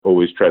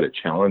always try to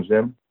challenge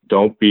them.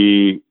 Don't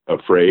be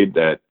afraid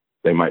that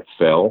they might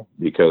fail,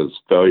 because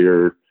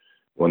failure,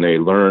 when they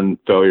learn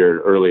failure at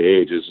an early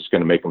age, is just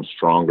going to make them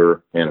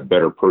stronger and a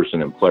better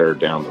person and player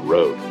down the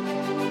road.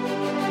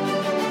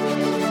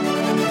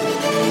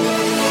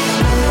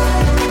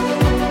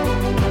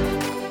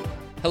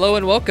 Hello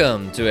and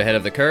welcome to Ahead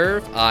of the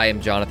Curve. I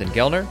am Jonathan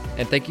Gellner,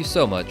 and thank you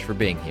so much for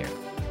being here.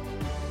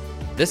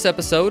 This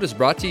episode is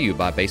brought to you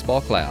by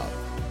Baseball Cloud.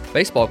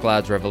 Baseball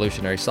Cloud's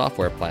revolutionary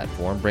software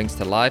platform brings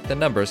to life the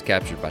numbers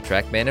captured by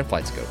TrackMan and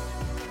FlightScope.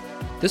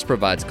 This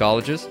provides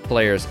colleges,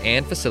 players,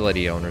 and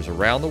facility owners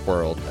around the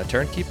world a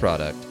turnkey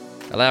product,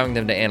 allowing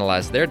them to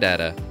analyze their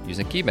data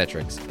using key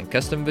metrics and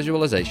custom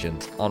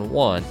visualizations on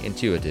one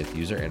intuitive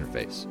user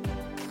interface.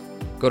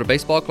 Go to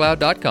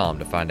baseballcloud.com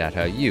to find out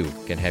how you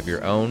can have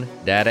your own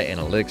data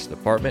analytics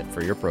department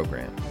for your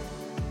program.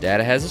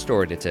 Data has a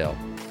story to tell,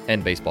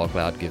 and Baseball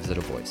Cloud gives it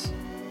a voice.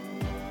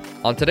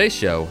 On today's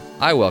show,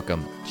 I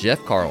welcome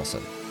Jeff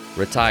Carlson,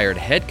 retired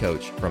head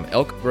coach from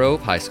Elk Grove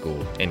High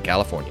School in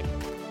California.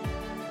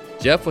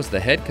 Jeff was the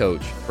head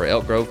coach for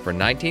Elk Grove for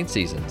 19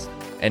 seasons,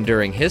 and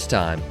during his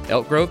time,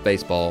 Elk Grove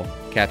baseball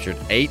captured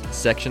 8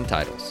 section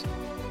titles.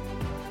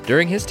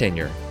 During his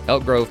tenure,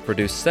 Elk Grove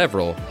produced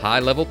several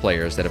high-level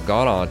players that have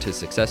gone on to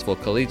successful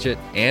collegiate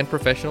and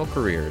professional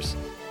careers,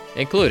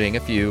 including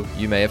a few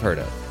you may have heard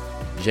of.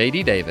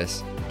 J.D.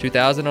 Davis,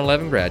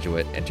 2011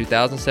 graduate and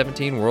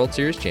 2017 World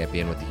Series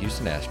champion with the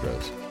Houston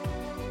Astros.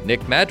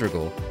 Nick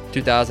Madrigal,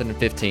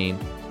 2015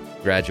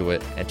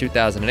 graduate and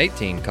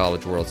 2018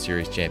 College World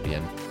Series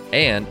champion,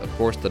 and, of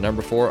course, the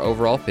number 4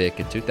 overall pick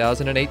in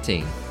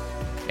 2018.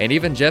 And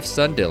even Jeff's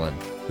son Dylan,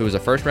 who was a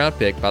first-round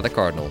pick by the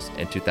Cardinals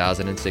in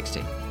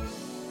 2016.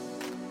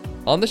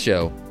 On the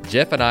show,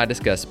 Jeff and I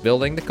discuss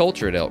building the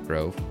culture at Elk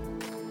Grove,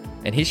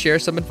 and he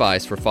shares some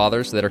advice for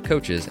fathers that are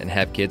coaches and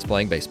have kids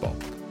playing baseball.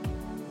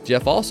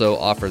 Jeff also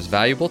offers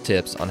valuable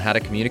tips on how to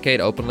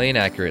communicate openly and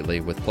accurately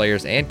with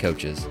players and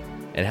coaches,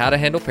 and how to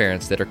handle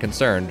parents that are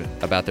concerned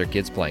about their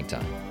kids' playing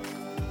time.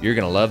 You're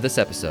going to love this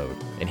episode,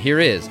 and here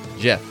is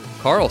Jeff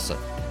Carlson.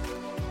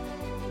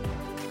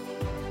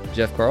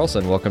 Jeff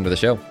Carlson, welcome to the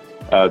show.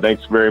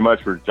 Thanks very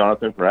much,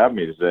 Jonathan, for having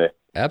me today.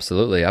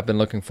 Absolutely. I've been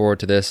looking forward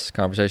to this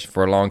conversation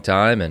for a long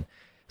time. And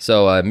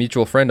so a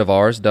mutual friend of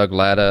ours, Doug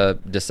Latta,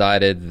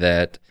 decided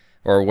that,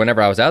 or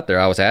whenever I was out there,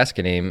 I was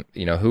asking him,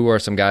 who are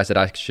some guys that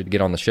I should get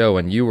on the show?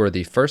 And you were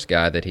the first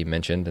guy that he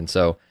mentioned. And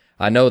so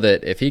I know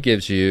that if he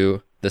gives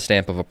you the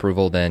stamp of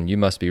approval, then you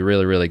must be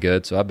really, really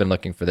good. So I've been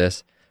looking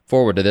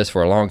forward to this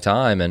for a long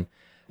time. And,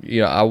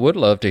 I would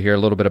love to hear a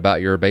little bit about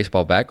your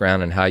baseball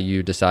background and how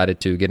you decided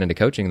to get into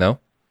coaching, though.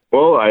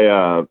 Well,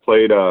 I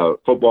played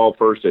football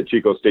first at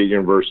Chico State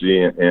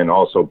University and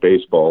also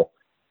baseball.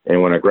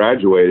 And when I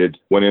graduated,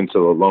 went into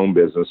the loan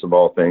business of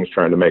all things,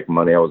 trying to make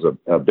money. I was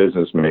a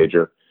business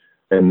major.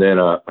 And then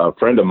a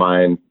friend of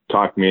mine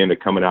talked me into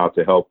coming out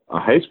to help a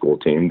high school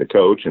team to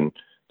coach, and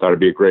thought it'd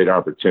be a great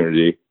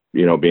opportunity,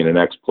 being an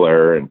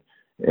ex-player and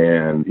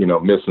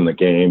missing the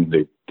game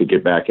to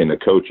get back into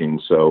coaching.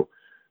 So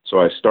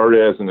I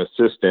started as an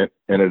assistant,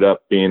 ended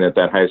up being at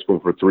that high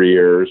school for 3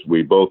 years.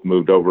 We both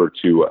moved over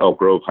to Elk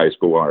Grove High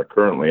School, where I'm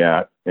currently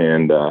at,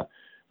 and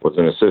was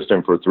an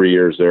assistant for 3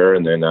 years there.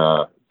 And then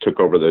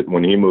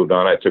when he moved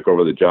on, I took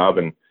over the job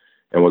and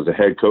was the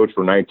head coach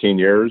for 19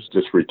 years.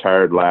 Just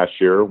retired last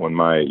year when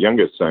my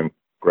youngest son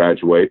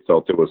graduated.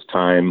 Felt it was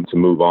time to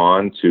move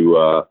on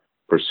to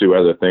pursue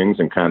other things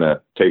and kind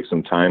of take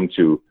some time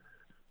to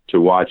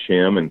watch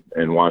him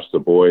and watch the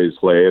boys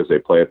play as they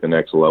play at the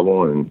next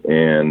level. And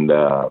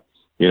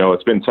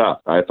it's been tough.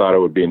 I thought it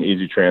would be an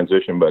easy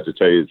transition, but to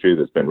tell you the truth,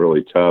 it's been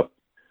really tough.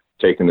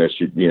 Taking this,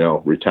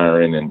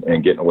 retiring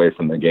and getting away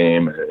from the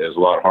game is a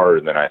lot harder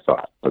than I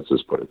thought. Let's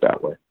just put it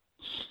that way.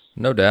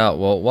 No doubt.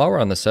 Well, while we're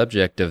on the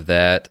subject of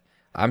that,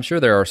 I'm sure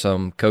there are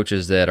some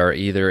coaches that are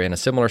either in a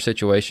similar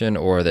situation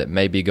or that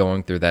may be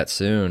going through that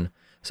soon.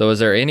 So is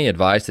there any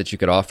advice that you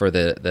could offer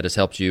that has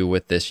helped you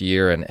with this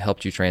year and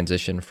helped you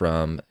transition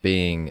from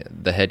being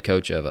the head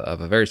coach of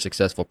a very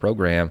successful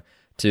program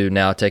to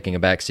now taking a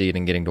back seat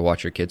and getting to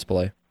watch your kids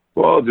play?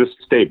 Well, just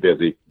stay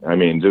busy.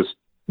 Just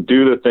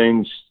do the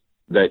things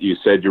that you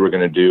said you were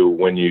going to do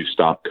when you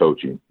stop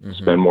coaching. Mm-hmm.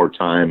 Spend more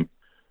time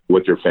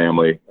with your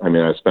family. I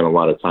spent a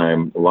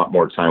lot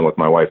more time with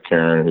my wife,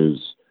 Karen,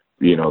 who's,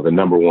 the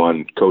number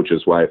one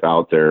coach's wife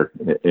out there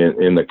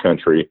in the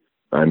country.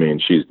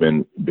 She's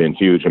been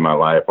huge in my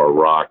life, our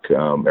rock,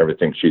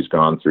 everything she's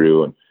gone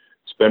through, and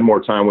spend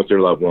more time with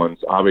your loved ones.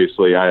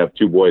 Obviously, I have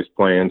 2 boys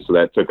playing, so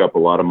that took up a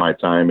lot of my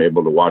time,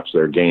 able to watch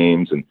their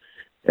games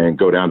and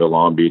go down to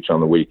Long Beach on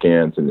the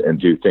weekends and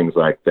do things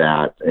like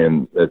that.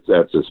 And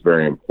that's just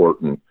very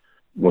important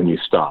when you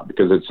stop,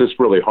 because it's just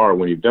really hard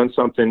when you've done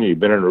something, you've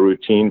been in a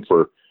routine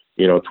for,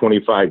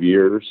 25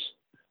 years.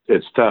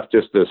 It's tough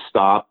just to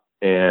stop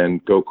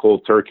and go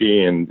cold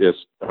turkey and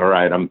just, all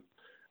right, I'm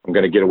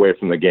going to get away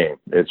from the game.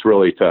 It's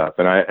really tough.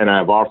 And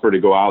I've offered to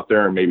go out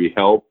there and maybe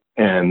help,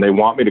 and they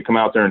want me to come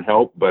out there and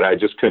help, but I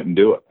just couldn't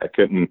do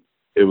it.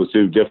 It was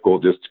too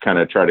difficult just to kind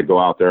of try to go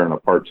out there on a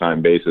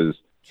part-time basis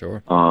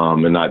Sure.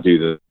 And not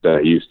do that I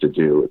used to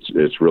do.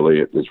 It's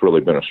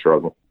really been a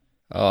struggle.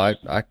 Oh,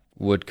 I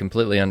would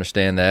completely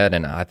understand that,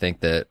 and I think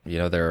that,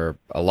 there are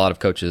a lot of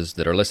coaches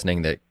that are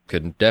listening that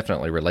could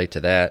definitely relate to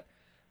that.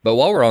 But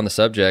while we're on the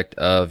subject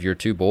of your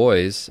two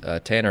boys,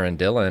 Tanner and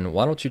Dylan,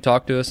 why don't you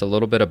talk to us a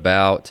little bit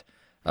about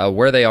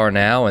where they are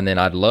now, and then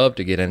I'd love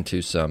to get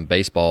into some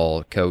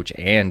baseball coach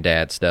and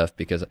dad stuff,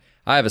 because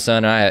I have a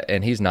son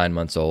and he's 9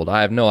 months old.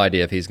 I have no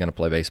idea if he's going to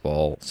play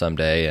baseball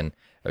someday, and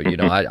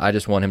I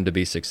just want him to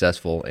be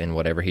successful in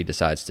whatever he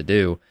decides to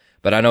do.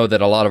 But I know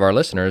that a lot of our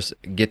listeners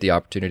get the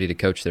opportunity to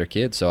coach their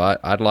kids, so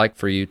I'd like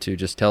for you to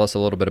just tell us a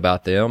little bit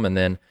about them, and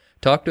then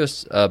talk to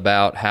us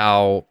about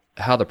how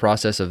the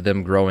process of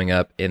them growing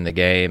up in the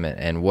game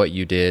and what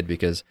you did,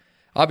 because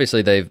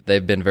obviously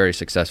they've been very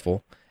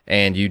successful,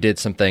 and you did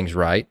some things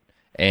right,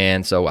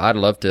 and so I'd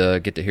love to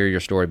get to hear your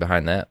story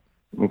behind that.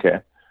 Okay.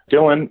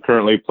 Dylan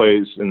currently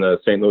plays in the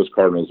St. Louis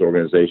Cardinals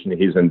organization.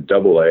 He's in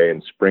Double-A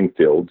in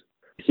Springfield.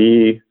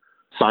 He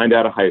signed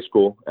out of high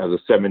school as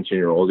a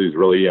 17-year-old. He's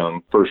really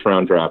young,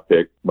 first-round draft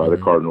pick by the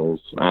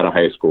Cardinals out of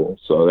high school.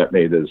 So that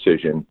made the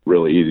decision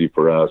really easy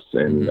for us.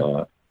 And,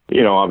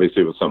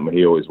 obviously it was something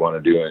he always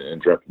wanted to do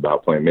and dreamt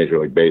about, playing Major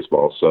League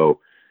Baseball. So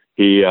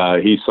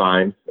he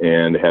signed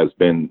and has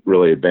been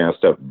really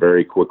advanced up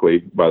very quickly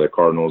by the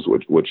Cardinals,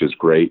 which is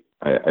great.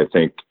 I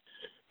think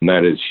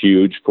that is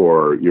huge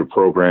for your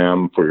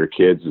program, for your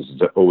kids, is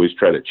to always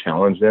try to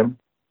challenge them.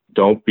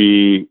 Don't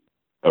be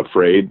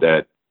afraid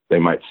that they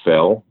might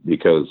fail,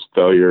 because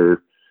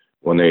failure,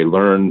 when they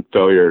learn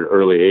failure at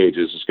early age,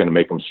 is just going to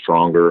make them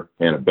stronger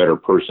and a better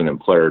person and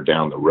player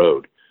down the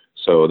road.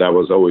 So that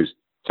was always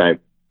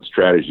type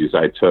strategies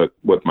I took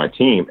with my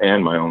team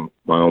and my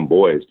own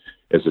boys,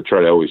 is to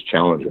try to always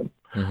challenge them.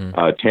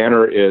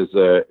 Tanner is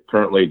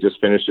currently just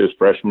finished his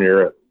freshman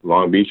year at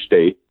Long Beach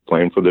State,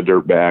 playing for the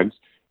Dirtbags.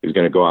 He's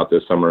going to go out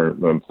this summer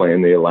and play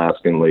in the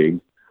Alaskan League.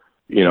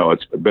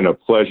 It's been a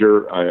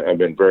pleasure. I've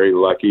been very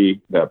lucky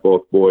that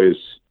both boys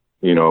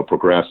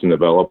progress and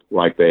develop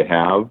like they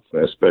have,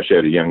 especially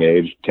at a young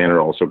age. Tanner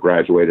also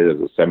graduated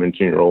as a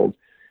 17-year-old.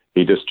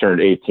 He just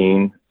turned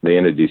 18 the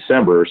end of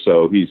December,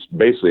 so he's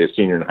basically a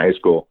senior in high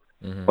school,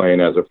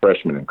 playing as a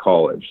freshman in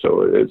college.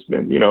 So it's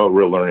been, a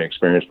real learning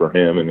experience for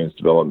him and his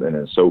development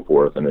and so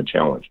forth, and a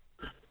challenge.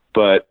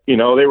 But, they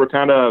were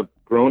kind of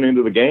grown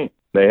into the game.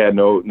 They had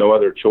no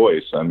other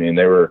choice. I mean,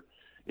 they were,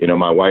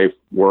 my wife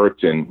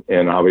worked, and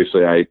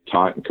obviously I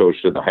taught and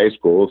coached at the high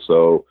school,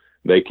 so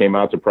they came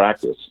out to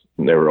practice.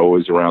 And they were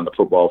always around the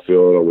football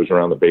field, always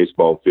around the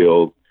baseball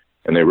field,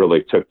 and they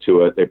really took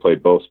to it. They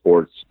played both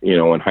sports,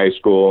 in high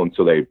school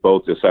until they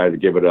both decided to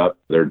give it up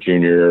their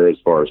junior year as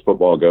far as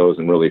football goes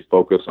and really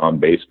focus on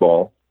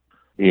baseball.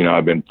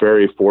 I've been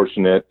very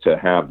fortunate to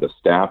have the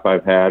staff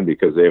I've had,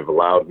 because they've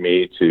allowed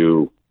me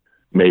to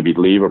maybe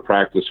leave a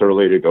practice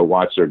early to go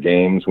watch their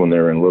games when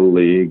they're in Little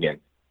League.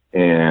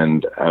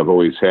 And I've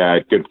always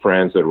had good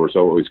friends that was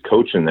always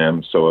coaching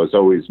them. So I was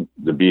always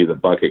to be the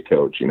bucket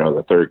coach,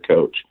 the third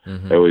coach.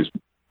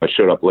 I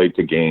showed up late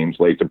to games,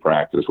 late to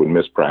practice, would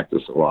miss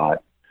practice a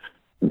lot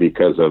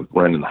because of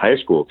running the high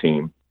school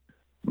team.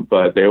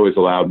 But they always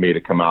allowed me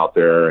to come out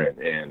there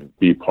and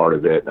be part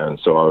of it. And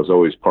so I was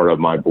always part of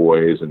my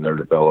boys and their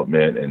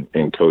development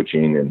and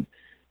coaching. And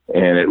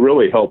it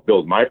really helped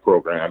build my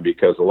program,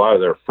 because a lot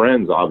of their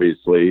friends,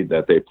 obviously,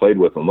 that they played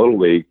with in Little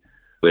League,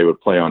 they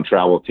would play on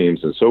travel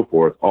teams and so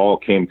forth, all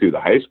came through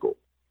the high school.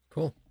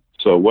 Cool.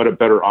 So what a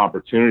better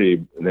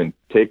opportunity than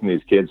taking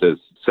these kids as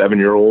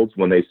 7-year-olds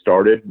when they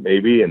started,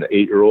 maybe, and the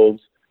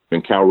 8-year-olds,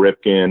 and Cal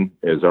Ripken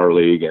is our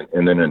league,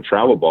 and then in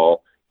travel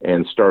ball,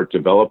 and start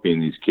developing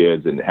these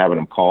kids and having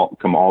them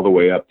come all the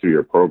way up through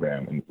your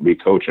program and be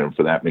coaching them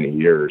for that many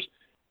years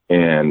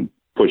and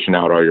pushing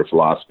out all your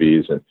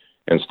philosophies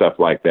and stuff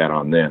like that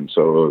on them.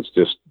 So it was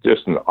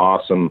just an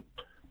awesome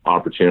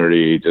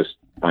opportunity.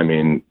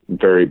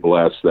 Very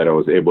blessed that I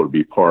was able to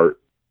be part,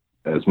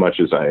 as much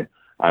as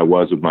I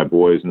was, with my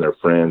boys and their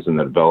friends and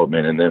the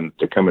development, and then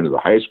to come into the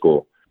high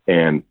school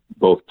and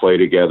both play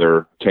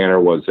together. Tanner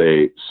was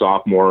a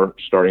sophomore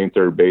starting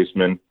third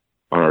baseman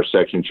on our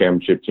section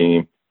championship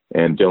team,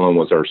 and Dylan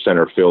was our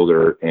center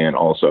fielder and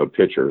also a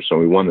pitcher. So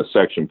we won the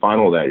section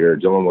final that year.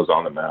 Dylan was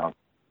on the mound.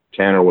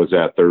 Tanner was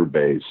at third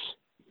base.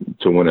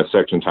 To win a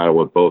section title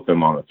with both of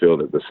them on the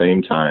field at the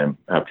same time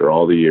after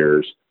all the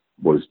years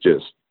was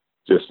just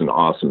an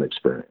awesome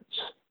experience.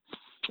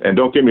 And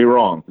don't get me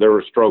wrong, there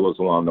were struggles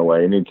along the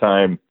way.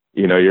 Anytime,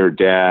 you're a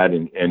dad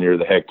and you're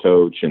the head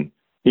coach, and,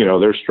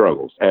 there's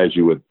struggles, as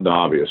you would, the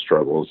obvious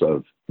struggles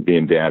of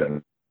being dad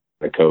and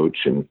a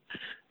coach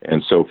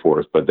and so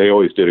forth. But they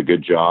always did a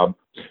good job,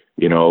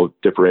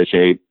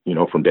 differentiate,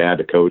 from dad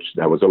to coach.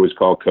 I was always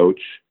called coach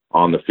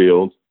on the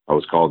field. I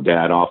was called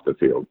dad off the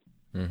field.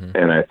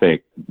 And I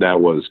think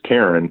that was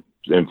Karen's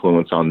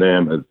influence on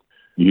them.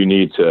 You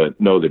need to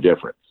know the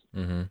difference.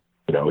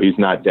 He's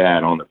not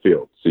dad on the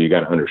field, so you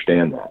got to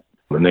understand that.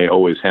 And they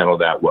always handle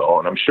that well.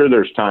 And I'm sure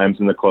there's times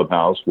in the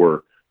clubhouse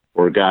where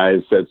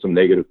guys said some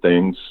negative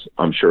things,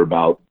 I'm sure,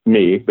 about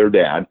me, their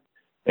dad,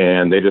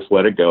 and they just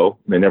let it go.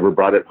 They never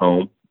brought it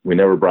home. We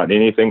never brought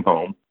anything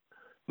home.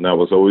 And that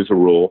was always a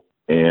rule.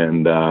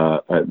 And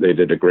they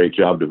did a great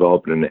job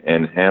developing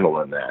and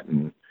handling that.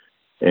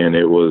 And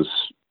it was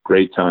a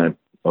great time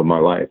of my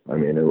life. I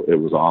mean, it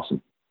was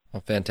awesome.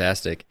 Well,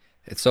 fantastic.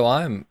 So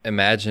I'm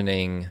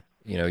imagining,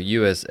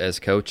 you as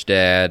coach,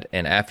 Dad,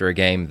 and after a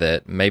game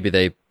that maybe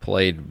they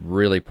played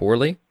really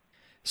poorly.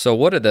 So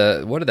what did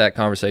that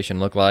conversation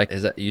look like?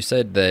 Is that you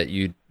said that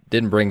you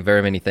didn't bring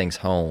very many things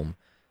home,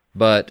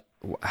 but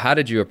how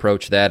did you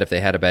approach that if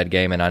they had a bad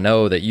game? And I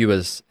know that you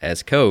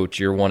as coach,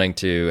 you're wanting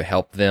to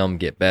help them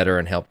get better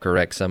and help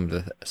correct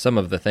some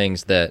of the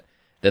things that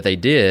they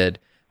did.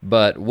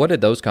 But what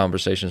did those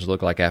conversations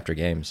look like after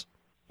games?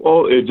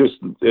 Well, it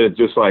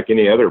just like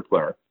any other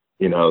player,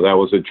 that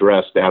was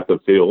addressed at the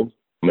field.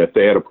 If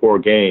they had a poor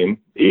game,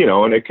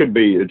 and it could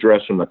be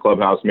addressed from the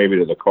clubhouse, maybe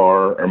to the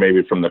car, or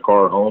maybe from the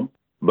car home.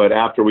 But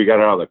after we got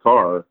out of the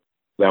car,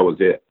 that was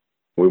it.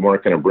 We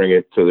weren't going to bring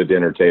it to the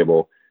dinner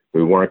table.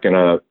 We weren't going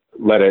to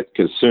let it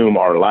consume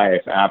our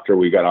life after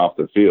we got off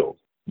the field,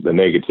 the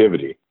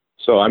negativity.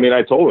 So, I mean,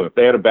 I told them if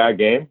they had a bad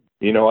game,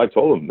 I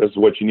told them this is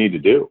what you need to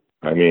do.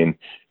 I mean,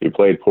 you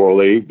played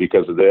poorly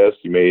because of this.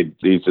 You made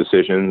these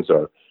decisions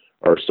or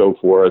so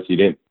forth.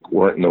 You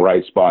weren't in the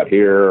right spot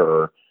here,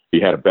 or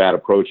you had a bad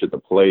approach at the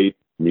plate.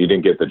 You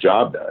didn't get the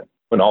job done.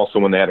 And also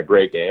when they had a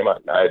great game,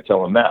 I'd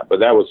tell them that. But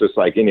that was just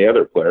like any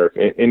other player.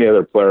 If any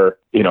other player,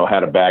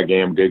 had a bad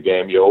game, good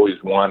game, you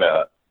always want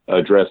to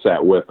address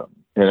that with them.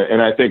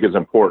 And I think it's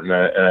important.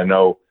 And I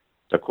know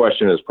the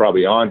question is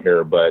probably on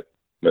here, but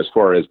as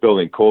far as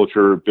building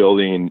culture,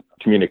 building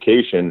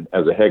communication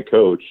as a head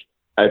coach,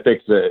 I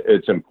think that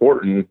it's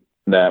important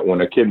that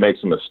when a kid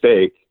makes a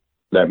mistake,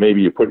 that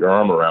maybe you put your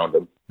arm around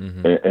them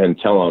and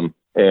tell them.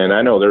 And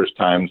I know there's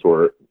times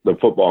where the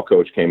football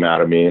coach came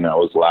out of me and I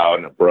was loud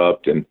and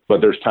abrupt, but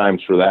there's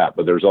times for that.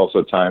 But there's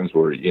also times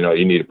where,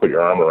 you need to put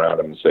your arm around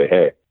them and say,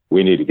 hey,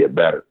 we need to get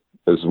better.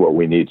 This is what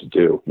we need to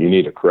do. You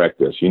need to correct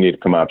this. You need to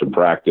come out to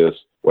practice,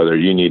 whether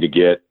you need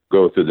to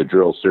go through the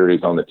drill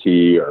series on the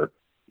tee, or,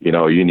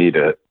 you need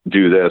to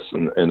do this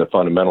in the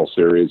fundamental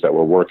series that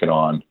we're working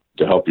on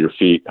to help your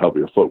feet, help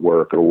your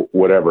footwork, or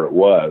whatever it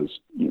was.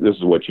 This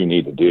is what you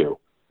need to do.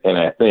 And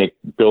I think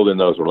building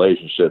those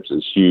relationships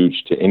is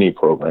huge to any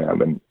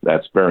program, and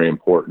that's very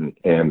important.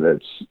 And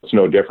it's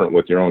no different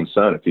with your own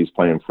son. If he's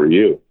playing for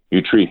you,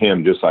 you treat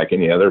him just like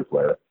any other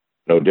player,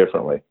 no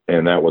differently.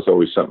 And that was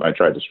always something I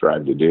tried to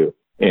strive to do.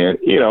 And,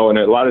 and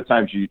a lot of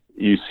times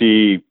you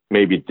see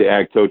maybe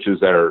dad coaches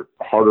that are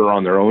harder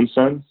on their own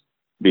sons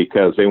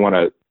because they want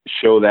to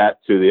show that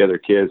to the other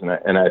kids.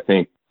 And I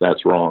think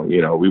that's wrong.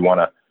 We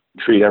want to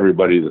treat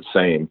everybody the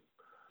same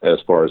as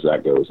far as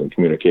that goes and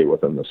communicate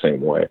with them the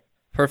same way.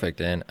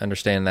 Perfect, and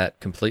understand that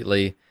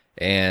completely.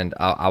 And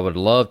I would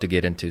love to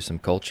get into some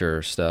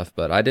culture stuff,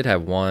 but I did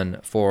have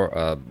one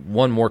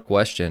more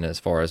question as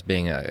far as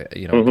being a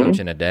coach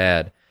and a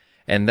dad,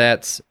 and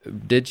that's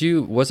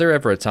was there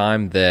ever a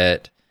time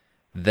that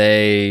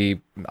they,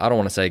 I don't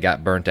want to say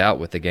got burnt out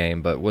with the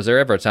game, but was there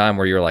ever a time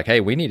where you were like, hey,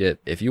 we need it,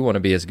 if you want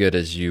to be as good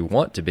as you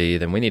want to be,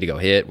 then we need to go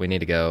hit, we need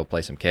to go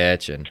play some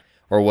catch,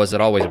 or was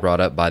it always brought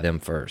up by them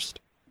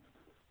first?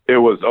 It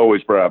was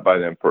always brought up by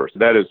them first.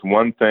 That is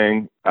one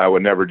thing I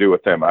would never do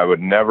with them. I would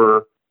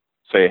never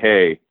say,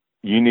 hey,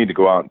 you need to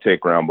go out and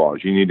take ground balls.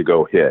 You need to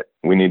go hit.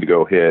 We need to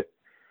go hit.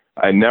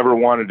 I never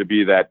wanted to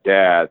be that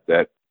dad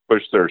that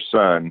pushed their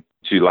son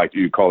to, like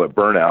you call it, a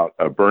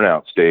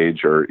burnout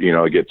stage, or,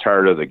 get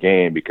tired of the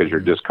game because you're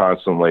just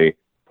constantly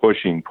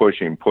pushing.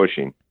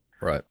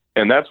 Right.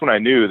 And that's when I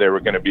knew they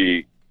were going to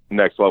be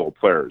next level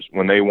players,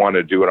 when they want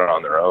to do it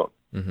on their own.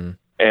 Mm-hmm.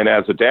 And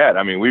as a dad,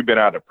 I mean, we've been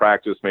out of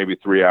practice maybe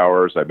 3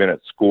 hours. I've been at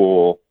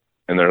school,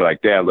 and they're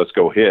like, Dad, let's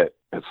go hit.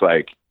 It's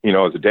like,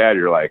 as a dad,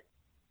 you're like,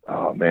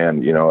 oh,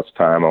 man, it's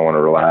time. I want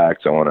to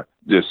relax. I want to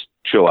just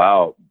chill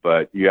out.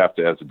 But you have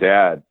to, as a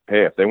dad,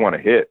 hey, if they want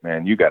to hit,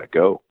 man, you got to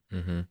go.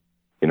 Mm-hmm.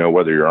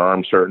 Whether your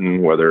arm's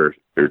hurting, whether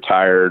you're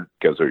tired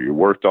because you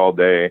worked all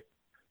day,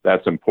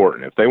 that's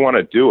important. If they want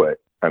to do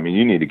it, I mean,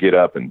 you need to get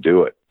up and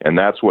do it. And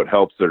that's what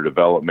helps their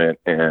development.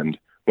 And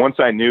once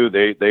I knew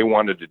they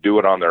wanted to do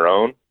it on their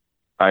own,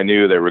 I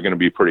knew they were going to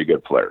be pretty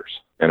good players.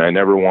 And I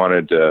never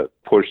wanted to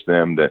push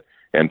them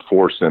and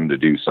force them to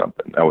do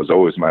something. That was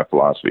always my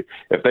philosophy.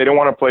 If they don't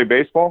want to play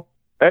baseball,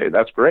 hey,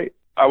 that's great.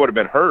 I would have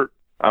been hurt.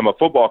 I'm a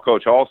football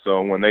coach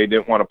also. When they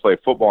didn't want to play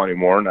football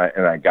anymore,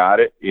 and I got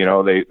it,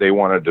 they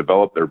want to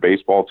develop their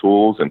baseball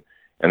tools and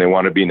they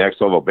want to be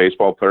next level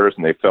baseball players.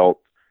 And they felt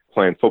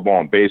playing football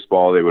and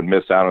baseball, they would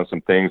miss out on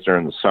some things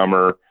during the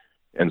summer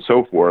and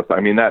so forth. I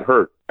mean, that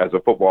hurt as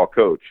a football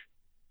coach.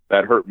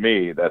 That hurt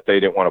me that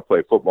they didn't want to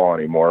play football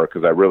anymore,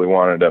 because I really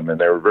wanted them,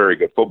 and they were very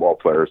good football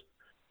players.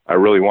 I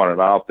really wanted them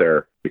out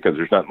there because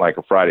there's nothing like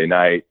a Friday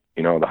night,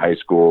 the high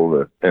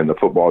school and the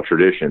football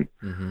tradition.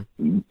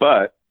 Mm-hmm.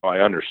 But I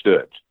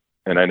understood,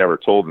 and I never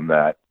told them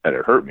that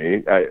it hurt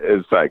me.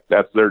 It's like,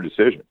 that's their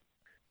decision.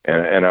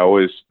 And I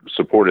always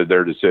supported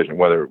their decision,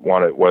 whether it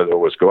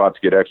was go out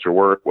to get extra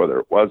work, whether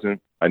it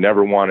wasn't. I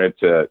never wanted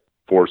to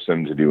force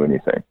them to do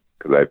anything,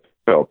 because I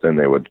felt then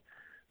they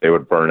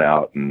would burn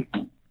out and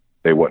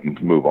they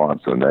wouldn't move on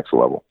to the next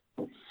level.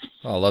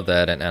 I love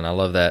that, and I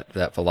love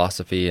that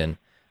philosophy, and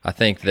I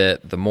think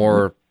that the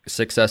more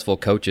successful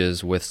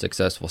coaches with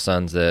successful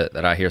sons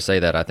that I hear say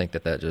that, I think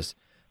that just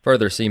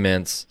further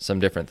cements some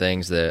different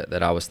things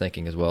that I was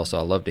thinking as well. So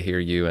I love to hear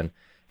you, and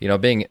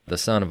being the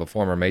son of a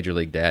former Major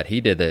League dad,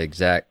 he did the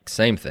exact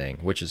same thing,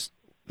 which is,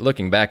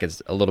 looking back,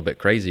 is a little bit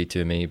crazy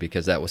to me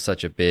because that was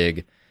such a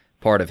big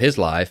part of his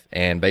life,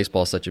 and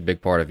baseball is such a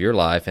big part of your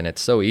life, and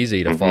it's so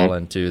easy to fall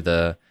into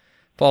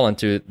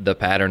the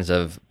patterns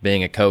of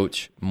being a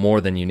coach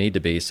more than you need to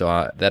be.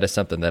 So that is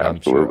something that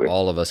Absolutely. I'm sure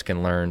all of us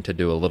can learn to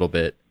do a little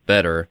bit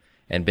better,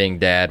 and being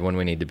dad when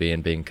we need to be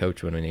and being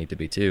coach when we need to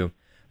be too.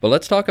 But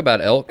let's talk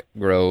about Elk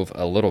Grove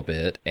a little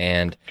bit.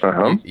 And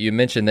you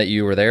mentioned that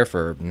you were there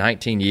for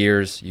 19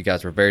 years. You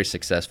guys were very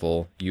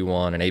successful. You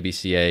won an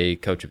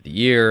ABCA Coach of the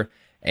Year.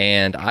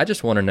 And I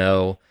just want to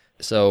know,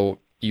 so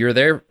you're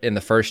there in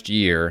the first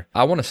year.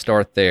 I want to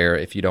start there,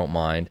 if you don't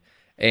mind.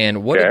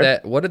 And what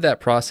did that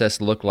process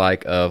look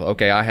like of,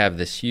 okay, I have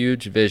this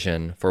huge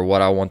vision for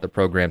what I want the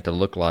program to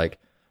look like.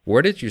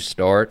 Where did you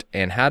start,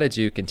 and how did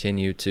you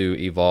continue to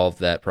evolve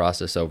that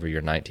process over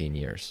your 19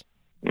 years?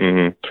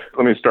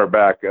 Let me start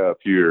back a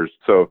few years.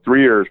 So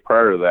 3 years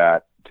prior to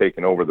that,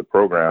 taking over the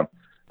program,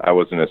 I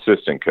was an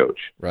assistant coach.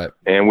 Right.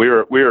 And we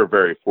were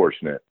very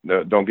fortunate.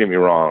 Don't get me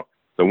wrong.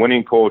 The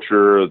winning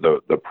culture,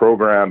 the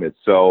program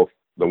itself,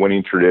 the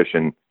winning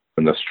tradition,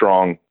 and the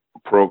strong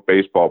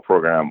baseball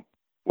program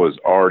was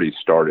already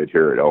started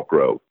here at Elk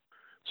Grove.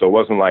 So it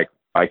wasn't like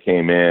I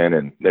came in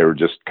and they were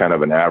just kind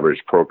of an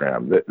average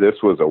program. This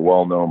was a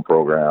well-known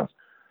program,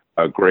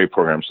 a great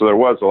program. So there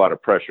was a lot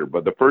of pressure.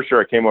 But the first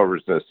year I came over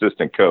as an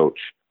assistant coach,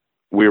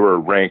 we were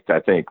ranked, I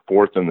think,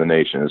 4th in the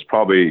nation. It's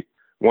probably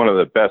one of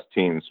the best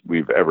teams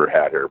we've ever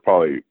had here.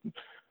 Probably,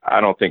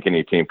 I don't think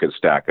any team could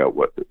stack up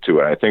to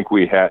it. I think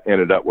we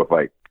ended up with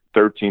like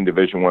 13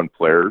 Division I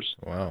players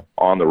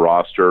on the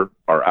roster.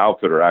 Our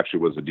outfitter actually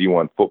was a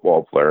D1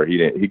 football player.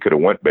 He could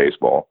have went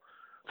baseball.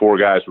 4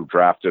 guys were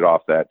drafted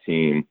off that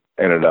team,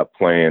 ended up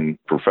playing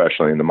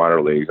professionally in the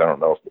minor leagues. I don't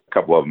know if a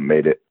couple of them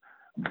made it.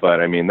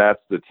 But, I mean,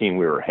 that's the team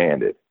we were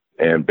handed.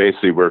 And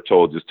basically we're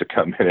told just to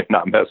come in and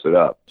not mess it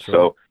up. Sure.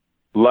 So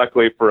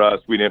luckily for us,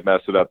 we didn't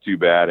mess it up too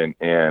bad.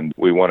 And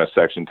we won a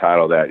section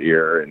title that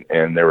year.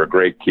 And they were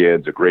great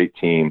kids, a great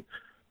team.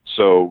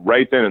 So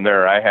right then and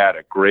there, I had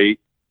a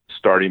great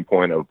starting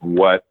point of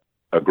what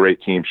a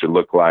great team should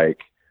look like,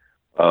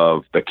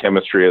 of the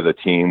chemistry of the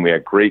team. We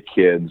had great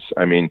kids.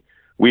 I mean,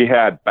 we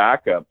had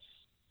backups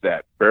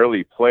that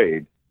barely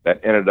played that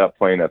ended up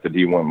playing at the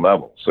D1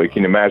 level. So you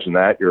can imagine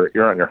that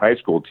you're on your high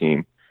school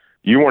team.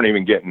 You weren't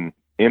even getting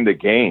into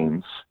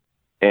games,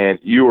 and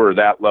you were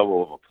that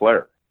level of a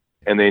player.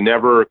 And they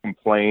never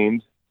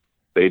complained.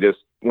 They just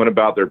went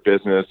about their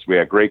business. We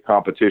had great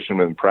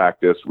competition in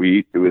practice.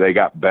 They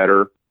got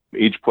better.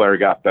 Each player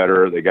got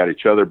better. They got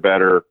each other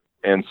better.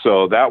 And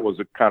so that was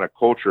a kind of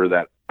culture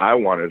that I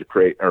wanted to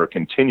create or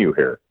continue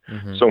here.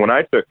 So when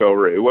I took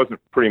over, it wasn't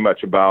pretty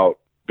much about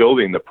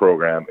building the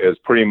program. It was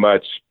pretty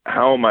much,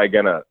 how am I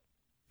going to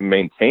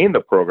maintain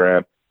the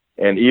program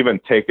and even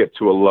take it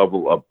to a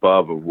level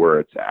above of where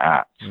it's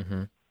at?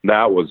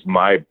 That was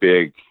my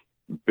big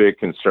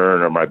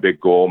concern, or my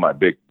big goal, my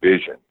big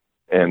vision.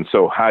 And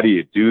so how do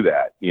you do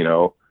that?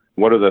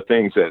 What are the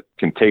things that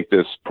can take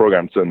this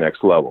program to the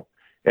next level?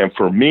 And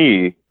for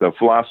me, the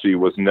philosophy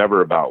was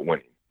never about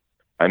winning.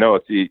 I know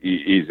it's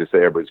easy to say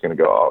everybody's going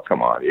to go, oh,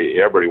 come on,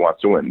 everybody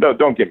wants to win. No,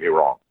 don't get me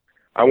wrong.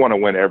 I want to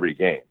win every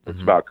game.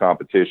 It's about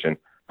competition.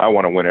 I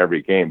want to win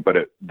every game, but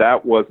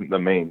that wasn't the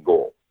main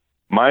goal.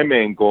 My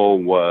main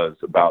goal was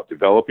about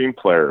developing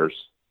players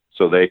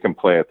so they can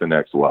play at the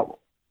next level.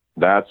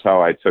 That's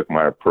how I took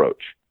my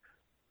approach.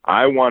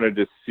 I wanted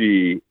to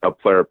see a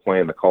player play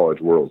in the College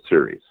World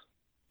Series.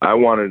 I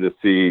wanted to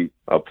see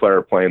a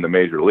player play in the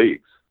major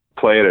leagues,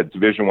 play at a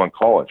Division I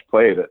college,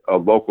 play at a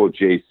local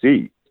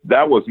JC.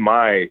 That was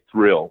my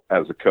thrill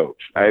as a coach.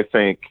 I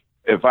think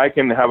if I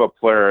can have a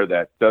player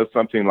that does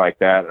something like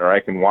that, or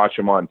I can watch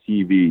him on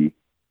TV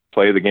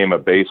play the game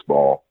of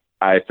baseball,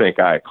 I think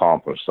I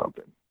accomplished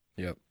something.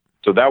 Yep.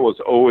 So that was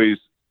always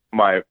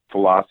my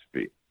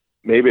philosophy.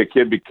 Maybe a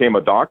kid became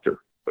a doctor.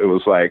 It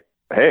was like,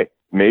 hey,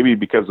 maybe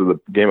because of the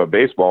game of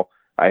baseball,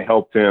 I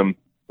helped him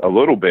a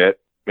little bit,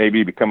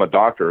 maybe become a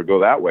doctor or go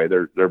that way.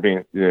 They're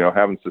being,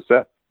 having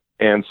success.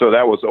 And so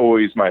that was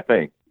always my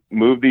thing.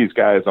 Move these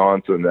guys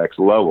on to the next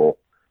level.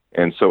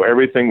 And so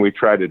everything we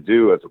tried to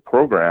do as a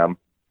program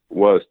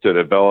was to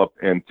develop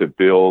and to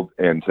build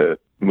and to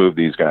move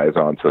these guys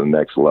on to the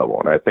next level.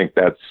 And I think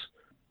that's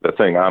the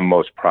thing I'm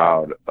most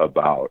proud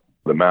about,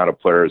 the amount of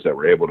players that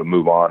were able to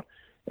move on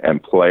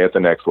and play at the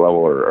next level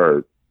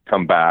or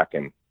come back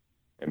and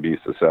be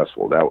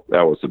successful. That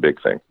was the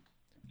big thing.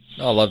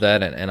 I love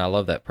that, and I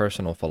love that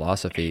personal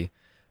philosophy.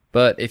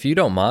 But if you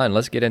don't mind,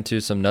 let's get into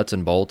some nuts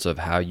and bolts of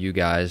how you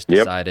guys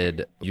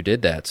decided you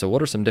did that. So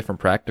what are some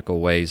different practical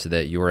ways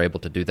that you were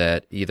able to do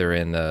that, either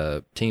in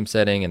the team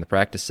setting, in the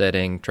practice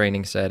setting,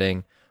 training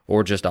setting,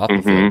 or just off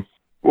the field?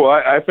 Well,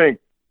 I think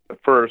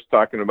first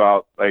talking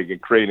about like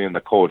creating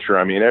the culture.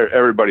 I mean,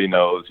 everybody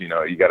knows, you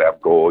got to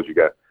have goals, you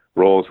got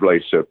roles,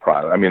 relationship,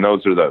 product. I mean,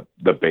 those are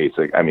the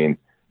basic. I mean,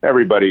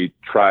 everybody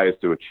tries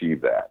to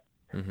achieve that.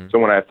 Mm-hmm. So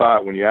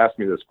when you asked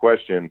me this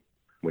question,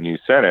 when you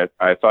sent it,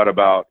 I thought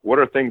about what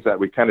are things that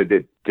we kind of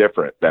did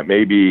different that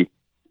maybe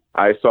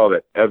I saw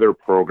that other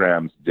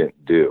programs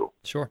didn't do.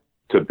 Sure.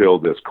 To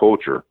build this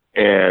culture,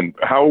 and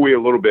how are we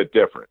a little bit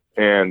different?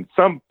 And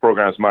some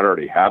programs might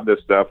already have this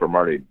stuff or might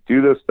already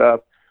do this stuff,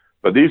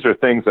 but these are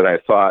things that I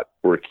thought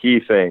were key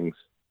things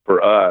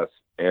for us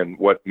and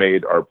what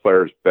made our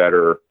players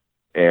better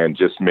and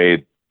just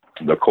made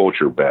the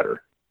culture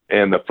better.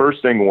 And the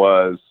first thing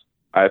was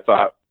I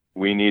thought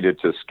we needed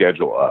to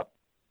schedule up,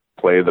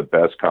 play the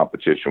best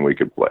competition we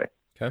could play,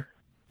 okay,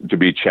 to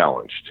be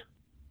challenged.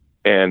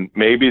 And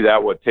maybe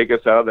that would take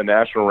us out of the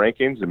national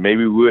rankings, and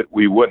maybe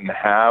we wouldn't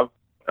have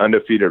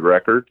undefeated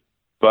record,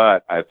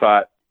 but I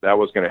thought that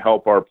was going to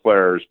help our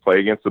players play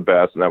against the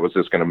best, and that was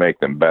just going to make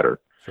them better.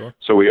 Sure.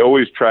 So we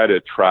always try to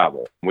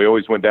travel. We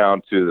always went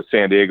down to the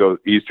San Diego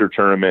Easter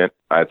tournament.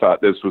 I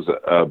thought this was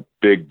a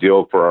big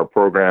deal for our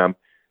program.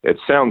 It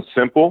sounds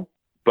simple,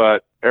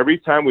 but every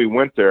time we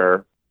went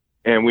there,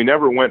 and we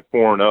never went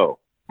 4-0.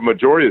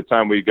 Majority of the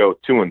time we'd go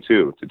 2-2,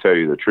 to tell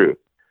you the truth.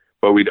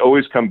 But we'd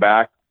always come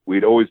back.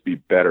 We'd always be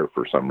better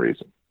for some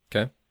reason.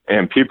 Okay.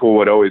 And people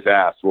would always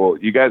ask, well,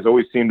 you guys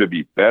always seem to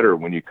be better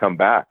when you come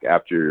back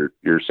after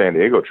your San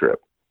Diego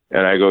trip.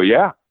 And I go,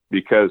 yeah,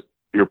 because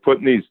you're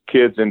putting these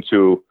kids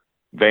into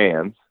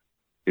vans.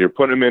 You're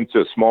putting them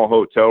into small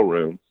hotel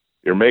rooms.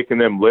 You're making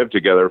them live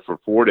together for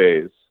 4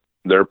 days.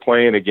 They're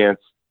playing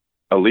against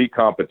elite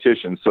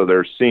competition. So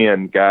they're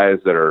seeing guys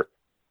that are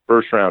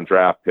first-round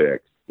draft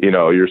picks.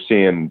 You're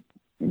seeing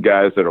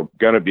guys that are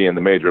going to be in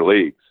the major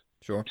leagues.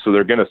 Sure. So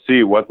they're going to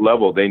see what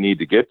level they need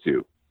to get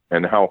to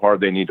and how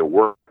hard they need to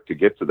work to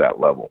get to that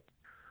level.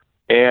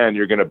 And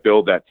you're going to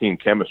build that team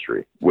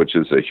chemistry, which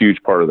is a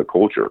huge part of the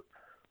culture.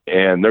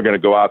 And they're going to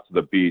go out to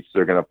the beach.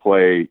 They're going to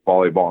play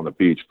volleyball on the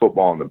beach,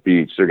 football on the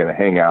beach. They're going to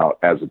hang out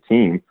as a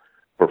team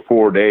for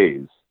 4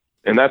 days.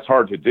 And that's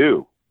hard to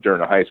do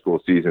during a high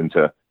school season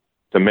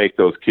to make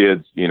those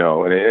kids,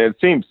 and it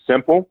seems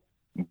simple,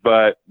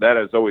 but that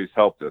has always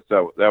helped us.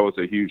 That was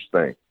a huge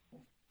thing.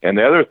 And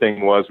the other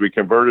thing was we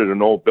converted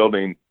an old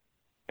building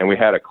and we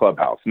had a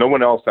clubhouse. No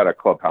one else had a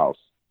clubhouse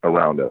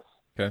around us.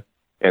 Okay.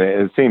 And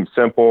it seems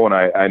simple. And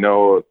I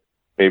know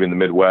maybe in the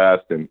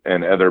Midwest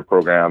and other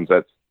programs,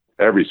 that's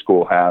every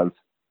school has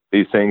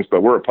these things,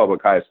 but we're a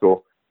public high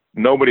school.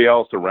 Nobody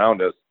else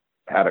around us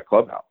had a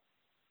clubhouse.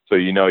 So,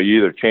 you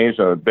either changed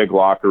in a big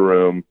locker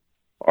room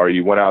or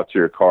you went out to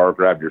your car,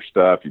 grabbed your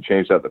stuff, you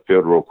changed out the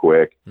field real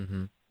quick.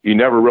 Mm-hmm. You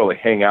never really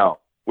hang out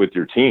with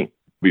your team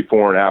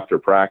before and after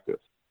practice.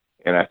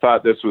 And I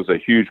thought this was a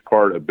huge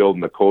part of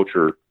building the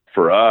culture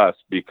for us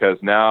because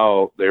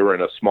now they were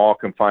in a small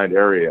confined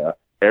area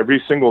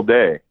every single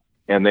day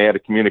and they had to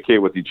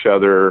communicate with each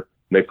other.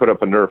 They put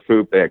up a Nerf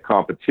hoop. They had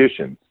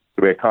competitions.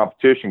 So we had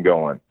competition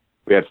going.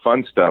 We had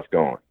fun stuff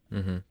going,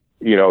 mm-hmm.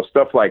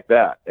 Stuff like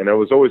that. And there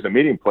was always a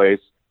meeting place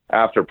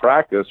after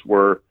practice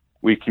where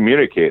we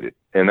communicated.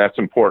 And that's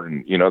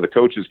important. The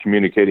coaches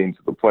communicating to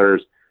the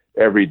players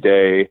every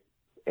day.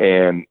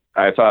 And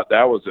I thought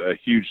that was a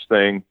huge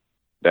thing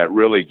that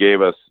really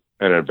gave us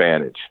an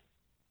advantage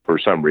for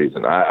some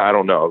reason. I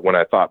don't know. When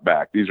I thought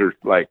back, these are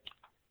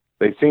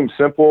they seem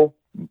simple,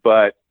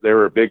 but they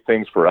were big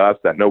things for us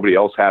that nobody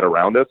else had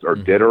around us or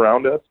mm-hmm. did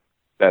around us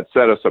that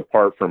set us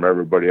apart from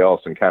everybody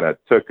else and kind of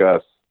took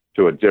us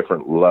to a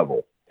different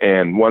level.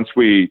 And once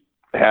we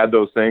had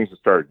those things and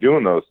started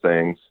doing those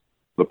things,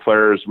 the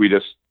players,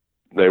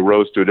 they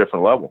rose to a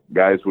different level.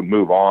 Guys would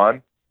move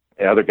on.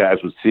 And other guys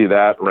would see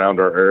that around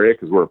our area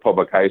because we're a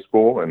public high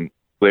school, and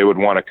they would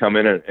want to come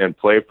in and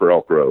play for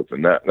Elk Grove.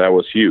 And that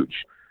was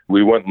huge.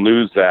 We wouldn't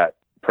lose that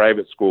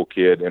private school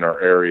kid in our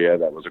area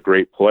that was a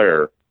great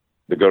player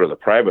to go to the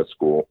private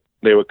school.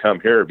 They would come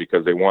here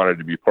because they wanted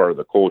to be part of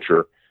the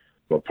culture,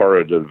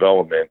 part of the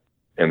development,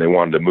 and they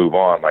wanted to move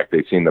on like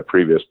they'd seen the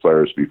previous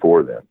players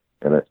before them.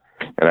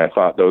 And I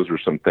thought those were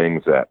some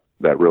things that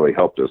really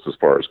helped us as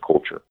far as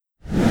culture.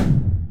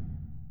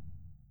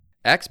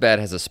 AxeBat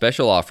has a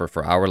special offer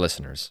for our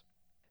listeners.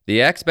 The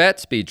AxeBat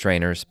Speed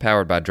Trainers,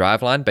 powered by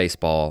Driveline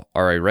Baseball,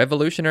 are a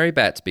revolutionary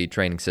bat speed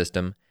training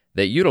system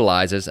that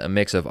utilizes a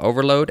mix of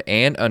overload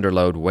and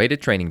underload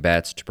weighted training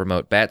bats to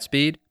promote bat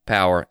speed,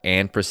 power,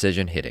 and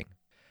precision hitting.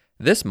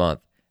 This month,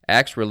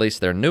 Axe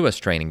released their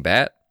newest training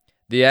bat,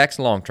 the Axe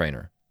Long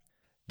Trainer.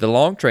 The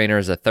Long Trainer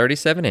is a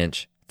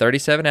 37-inch,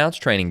 37-ounce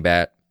training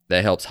bat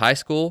that helps high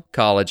school,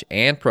 college,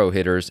 and pro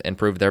hitters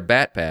improve their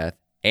bat path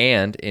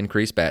and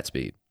increase bat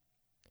speed.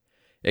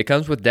 It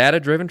comes with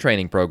data-driven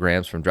training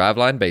programs from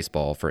Driveline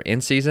Baseball for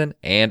in-season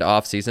and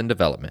off-season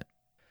development.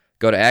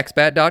 Go to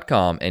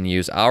axebat.com and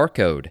use our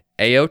code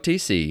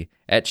AOTC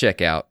at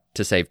checkout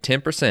to save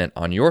 10%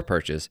 on your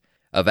purchase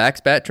of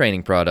AxeBat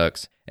training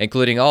products,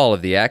 including all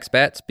of the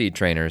AxeBat speed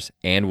trainers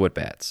and wood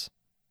bats.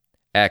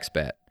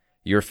 AxeBat,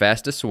 your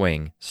fastest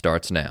swing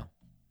starts now.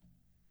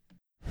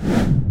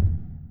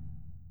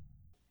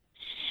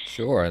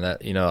 Sure. And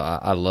that,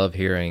 I love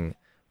hearing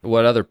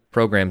what other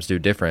programs do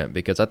different,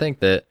 because I think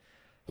that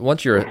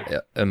once you're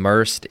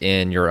immersed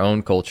in your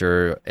own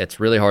culture, it's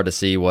really hard to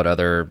see what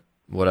other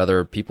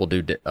people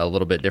do a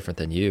little bit different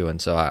than you. And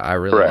so I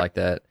really Correct. like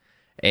that.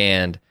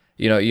 And,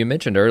 you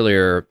mentioned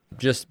earlier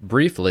just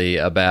briefly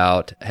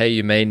about, hey,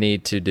 you may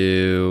need to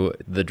do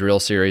the drill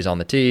series on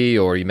the tee,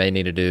 or you may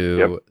need to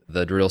do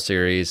the drill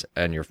series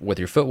and with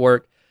your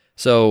footwork.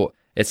 So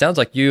it sounds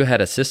like you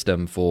had a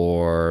system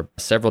for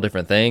several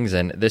different things,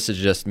 and this is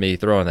just me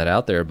throwing that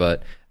out there,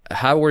 but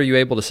how were you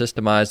able to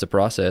systemize the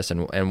process,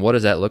 and what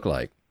does that look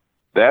like?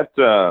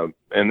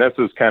 And this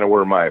is kind of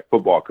where my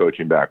football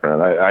coaching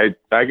background.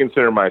 I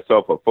consider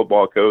myself a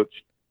football coach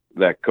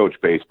that coached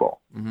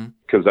baseball,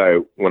 because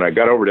when I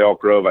got over to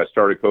Elk Grove, I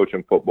started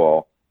coaching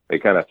football. They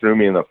kind of threw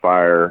me in the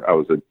fire. I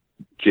was a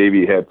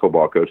JV head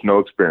football coach, no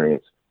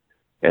experience.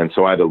 And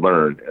so I had to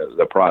learn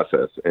the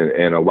process.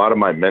 And a lot of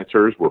my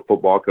mentors were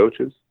football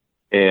coaches.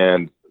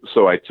 And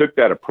so I took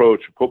that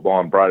approach to football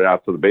and brought it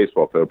out to the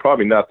baseball field.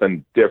 Probably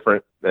nothing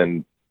different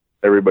than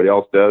everybody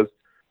else does.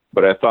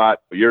 But I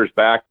thought years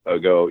back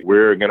ago,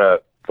 we're going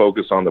to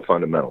focus on the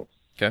fundamentals.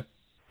 Okay.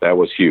 That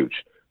was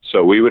huge.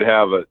 So we would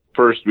have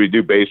first we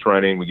do base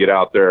running. We get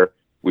out there.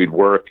 We'd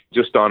work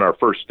just on our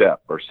first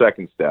step or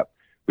second step.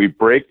 We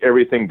break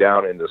everything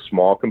down into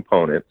small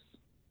components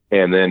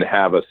and then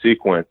have a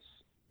sequence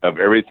of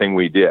everything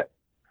we did.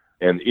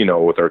 And,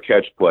 with our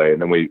catch play.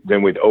 And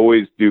then we'd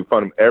always do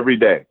every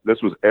day.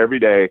 This was every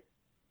day.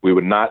 We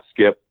would not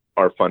skip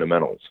our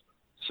fundamentals.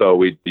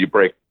 So you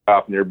break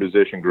off in your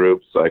position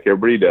groups like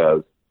everybody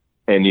does,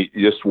 and you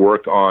just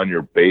work on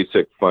your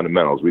basic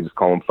fundamentals. We just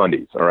call them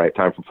fundies. All right,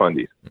 time for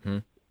fundies. Mm-hmm.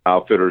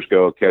 Outfielders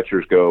go,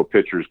 catchers go,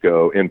 pitchers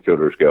go,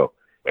 infielders go.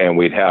 And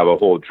we'd have a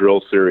whole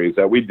drill series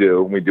that we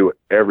do, and we do it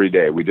every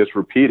day. We just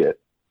repeat it,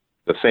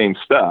 the same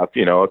stuff.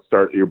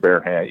 Start your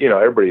bare hand.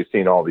 Everybody's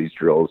seen all these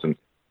drills, and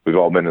we've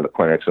all been to the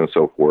clinics and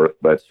so forth.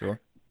 But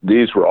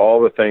These were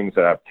all the things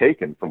that I've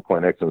taken from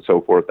clinics and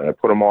so forth, and I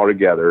put them all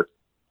together,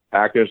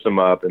 packaged them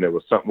up, and it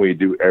was something we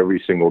do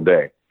every single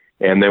day.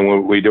 And then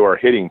when we do our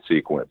hitting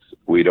sequence,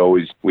 we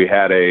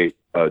had a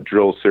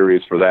drill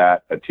series for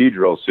that, a tee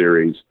drill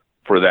series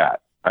for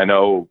that. I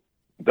know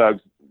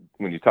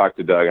when you talk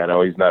to Doug, I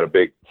know he's not a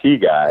big tee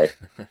guy,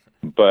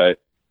 but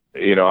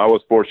I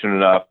was fortunate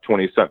enough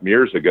 20-something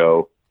years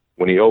ago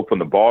when he opened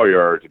the ball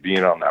yard to be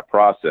in on that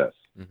process.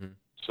 Mm-hmm.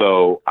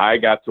 So I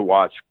got to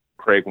watch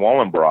Craig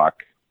Wallenbrock,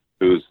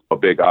 who's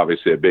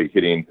obviously a big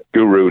hitting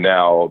guru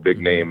now, a big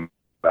name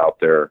out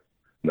there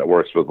that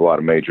works with a lot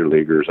of major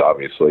leaguers,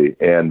 obviously.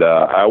 And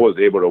I was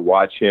able to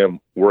watch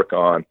him work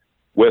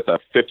with a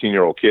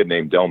 15-year-old kid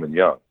named Delman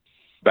Young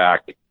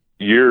back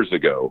years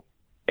ago.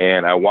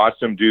 And I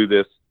watched him do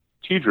this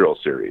tee drill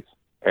series.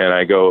 And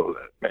I go,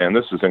 man,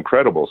 this is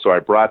incredible. So I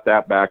brought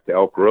that back to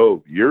Elk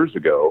Grove years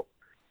ago,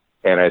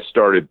 and I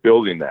started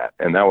building that.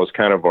 And that was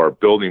kind of our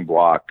building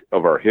block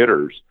of our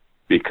hitters,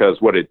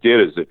 because what it did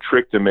is it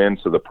tricked them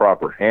into the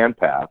proper hand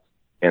path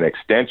and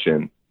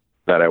extension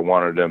that I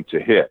wanted them to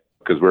hit,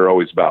 because we're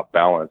always about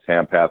balance,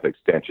 hand path,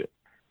 extension.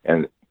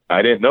 And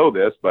I didn't know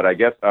this, but I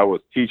guess I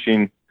was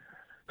teaching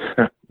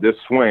this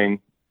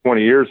swing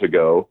 20 years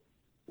ago,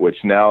 which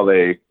now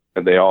they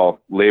all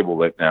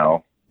label it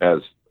now as,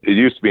 it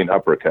used to be an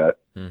uppercut,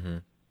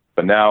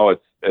 but now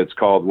it's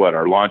called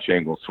our launch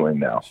angle swing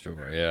now.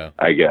 Sure, yeah.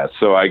 I guess.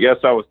 So I guess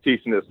I was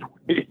teaching this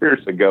 20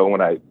 years ago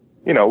when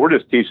we're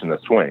just teaching the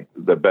swing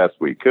the best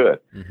we could.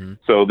 Mm-hmm.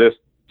 So this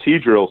tee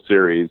drill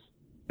series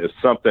is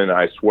something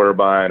I swear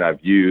by, and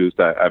I've used.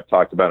 I've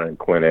talked about it in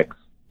clinics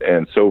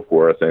and so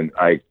forth. And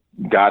I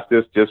got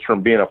this just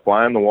from being a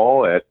fly on the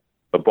wall at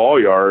the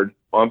ball yard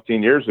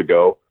umpteen years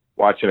ago,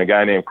 watching a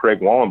guy named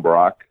Craig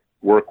Wallenbrock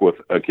work with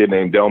a kid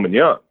named Delman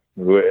Young,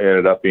 who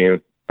ended up being,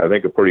 I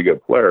think, a pretty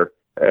good player,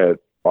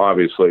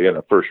 obviously in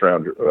a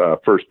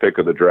first pick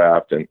of the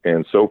draft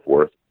and so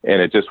forth.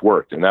 And it just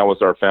worked. And that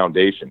was our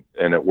foundation,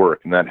 and it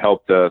worked. And that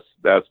helped us.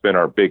 That's been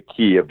our big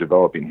key of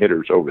developing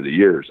hitters over the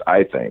years,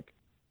 I think,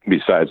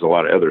 besides a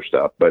lot of other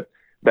stuff. But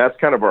that's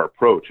kind of our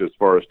approach as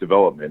far as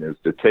development, is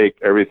to take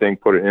everything,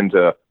 put it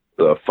into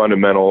the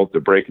fundamental,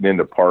 to break it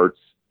into parts,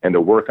 and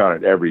to work on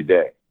it every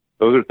day.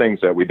 Those are things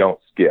that we don't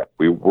skip.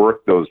 We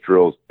work those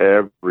drills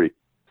every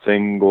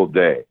single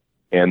day.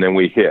 And then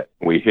we hit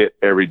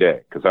every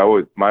day.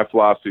 Because my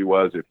philosophy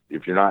was,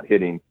 if you're not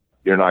hitting,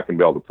 you're not going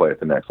to be able to play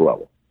at the next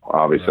level,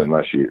 obviously,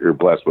 unless you're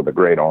blessed with a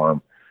great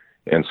arm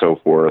and so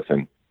forth.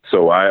 And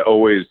so I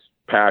always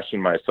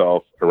passion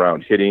myself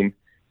around hitting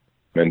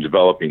and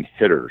developing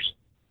hitters.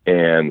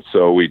 And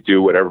so we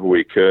do whatever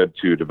we could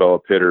to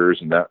develop hitters.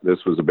 And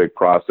this was a big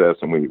process.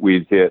 And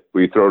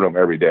we throw them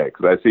every day.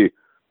 Because I see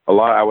a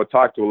lot, I would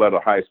talk to a lot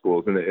of high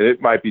schools, and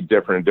it might be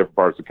different in different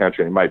parts of the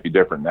country. It might be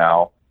different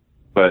now.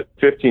 But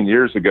 15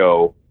 years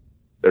ago,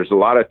 there's a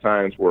lot of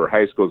times where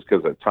high schools,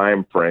 because of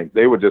time frame,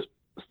 they would just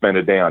spend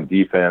a day on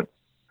defense.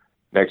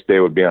 Next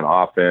day would be on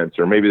offense,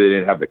 or maybe they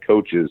didn't have the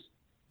coaches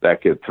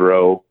that could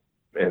throw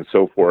and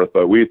so forth.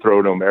 But we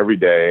throw them every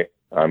day.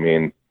 I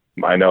mean,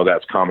 I know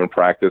that's common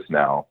practice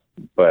now,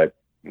 but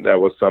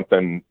that was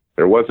something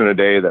There wasn't a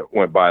day that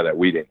went by that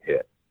we didn't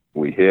hit.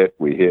 We hit.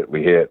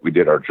 We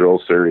did our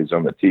drill series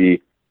on the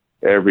tee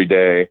every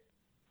day.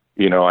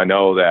 I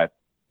know that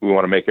we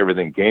want to make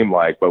everything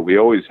game-like, but we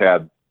always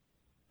had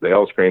the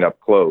L screen up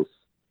close.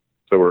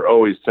 So we're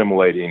always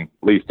simulating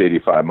at least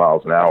 85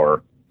 miles an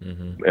hour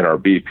in our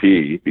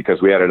BP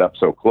because we had it up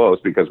so close,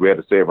 because we had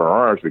to save our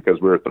arms because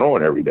we were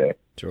throwing every day.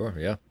 Sure,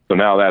 yeah. So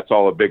now that's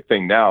all a big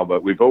thing now,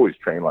 but we've always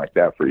trained like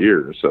that for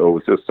years. So it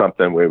was just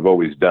something we've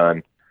always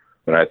done.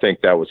 And I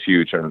think that was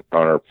huge on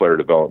our player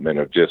development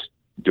of just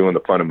doing the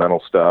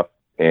fundamental stuff.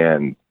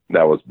 And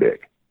that was big.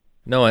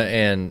 No,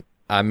 and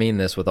I mean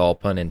this with all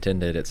pun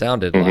intended. It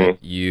sounded like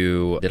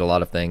you did a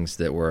lot of things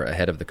that were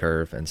ahead of the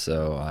curve. And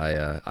so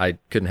I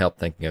couldn't help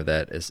thinking of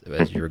that as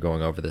you were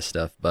going over this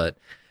stuff. But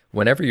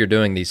whenever you're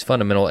doing these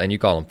fundamental, and you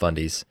call them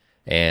fundies,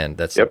 and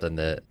that's something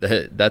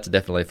that's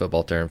definitely a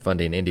football term,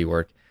 funding indie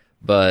work.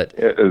 But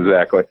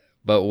exactly.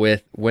 But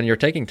when you're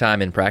taking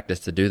time in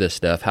practice to do this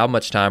stuff, how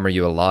much time are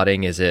you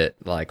allotting? Is it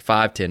like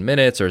 5-10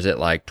 minutes, or is it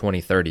like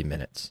 20-30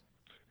 minutes?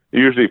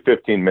 Usually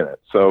 15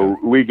 minutes. So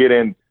we get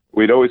in.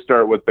 We'd always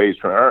start with base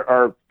run.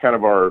 Our kind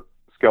of our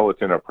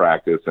skeleton of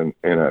practice, in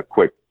a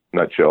quick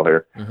nutshell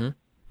here.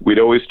 We'd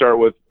always start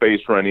with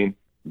base running,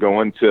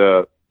 go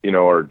into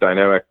our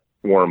dynamic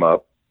warm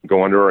up,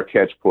 go into our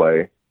catch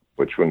play,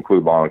 which would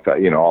include long,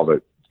 all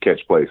the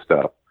catch play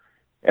stuff.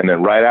 And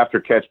then right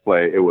after catch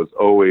play, it was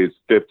always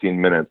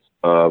 15 minutes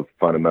of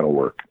fundamental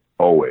work,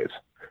 always.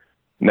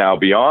 Now,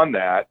 beyond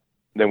that,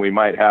 then we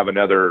might have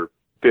another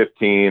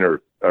 15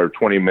 or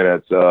 20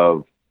 minutes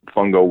of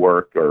fungo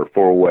work, or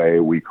four-way,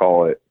 we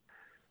call it,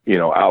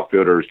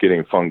 outfielders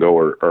getting fungo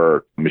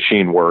or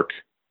machine work.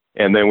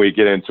 And then we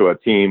get into a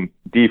team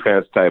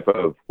defense type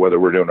of, whether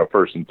we're doing a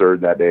first and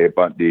third that day,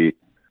 bunt D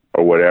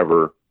or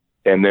whatever.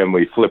 And then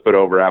we flip it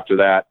over after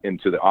that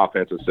into the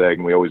offensive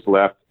segment. We always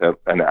left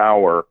an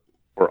hour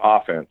for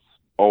offense,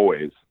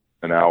 always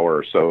an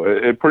hour. So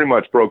it pretty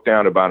much broke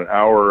down to about an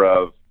hour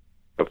of,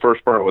 the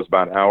first part was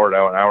about an hour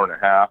and a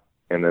half.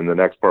 And then the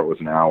next part was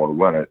an hour. We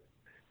run it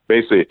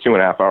basically a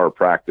 2.5 hour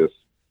practice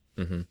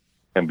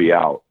and be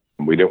out.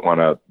 We didn't want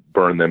to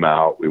burn them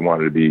out. We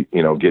wanted to be,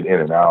 get in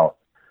and out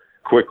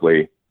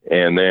quickly.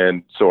 And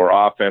then, so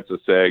our offensive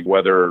seg,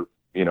 whether,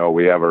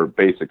 we have our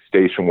basic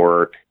station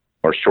work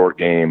or short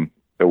game,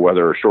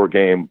 whether a short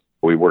game,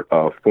 we work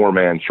a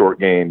 4-man short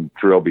game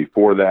drill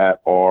before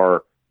that,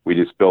 or we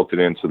just built it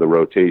into the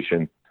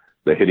rotation,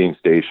 the hitting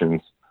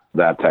stations,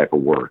 that type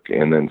of work.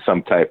 And then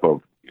some type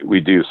of, we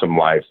do some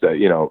live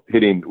that,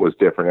 hitting was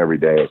different every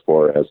day as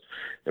far as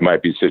it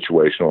might be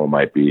situational, it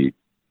might be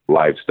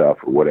live stuff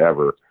or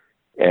whatever.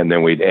 And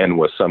then we'd end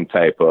with some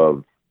type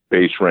of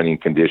base running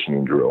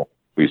conditioning drill.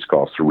 We used to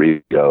call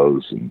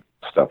Cerritos and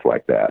stuff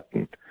like that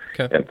and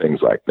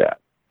things like that.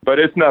 But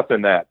it's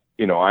nothing that,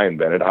 I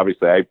invented.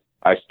 Obviously,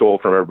 I stole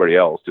from everybody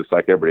else, just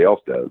like everybody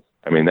else does.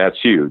 I mean, that's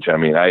huge. I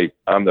mean,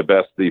 I'm the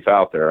best thief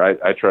out there.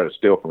 I try to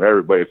steal from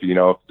everybody. If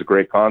it's a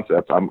great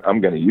concept, I'm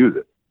going to use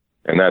it.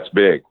 And that's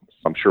big.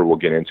 I'm sure we'll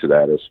get into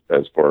that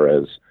as far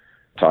as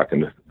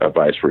talking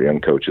advice for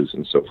young coaches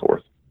and so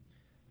forth.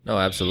 No,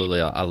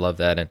 absolutely. I love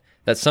that. And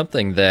that's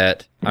something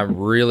that I'm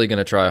really going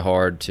to try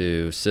hard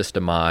to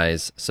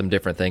systemize some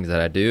different things that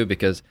I do,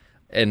 because,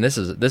 and this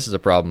is a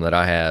problem that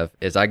I have,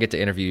 is I get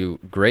to interview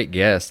great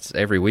guests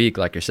every week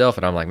like yourself,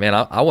 and I'm like, man,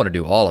 I want to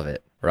do all of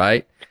it,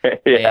 right?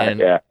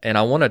 And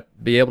I want to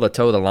be able to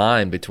toe the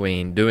line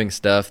between doing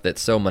stuff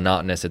that's so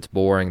monotonous, it's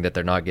boring, that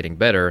they're not getting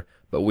better,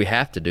 but we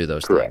have to do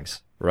those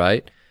things,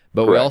 right?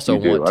 But we also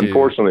want to,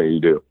 unfortunately, you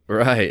do.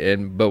 Right.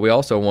 But we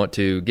also want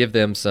to give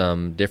them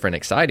some different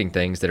exciting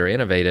things that are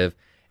innovative.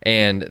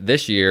 And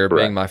this year,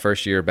 being my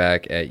first year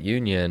back at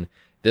Union,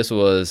 this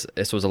was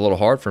a little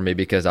hard for me,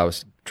 because I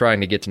was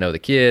trying to get to know the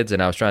kids,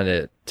 and I was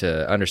trying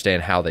to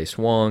understand how they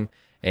swung.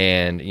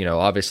 And,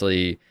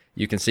 obviously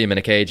you can see them in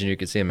a cage and you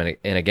can see them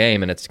in a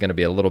game, and it's going to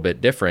be a little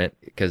bit different,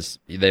 because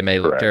they may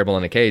look terrible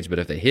in a cage, but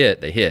if they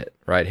hit,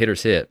 right?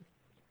 Hitters hit.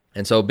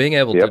 And so being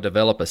able to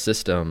develop a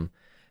system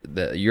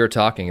that you're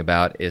talking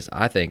about is,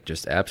 I think,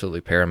 just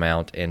absolutely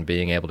paramount in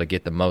being able to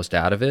get the most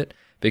out of it.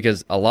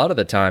 Because a lot of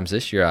the times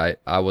this year,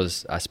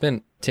 I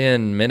spent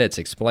 10 minutes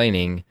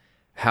explaining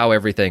how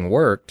everything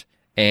worked,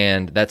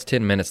 and that's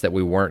 10 minutes that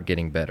we weren't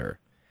getting better.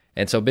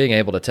 And so being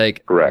able to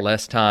take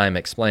less time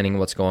explaining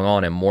what's going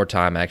on and more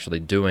time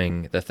actually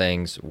doing the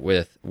things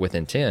with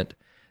intent,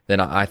 then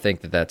I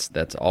think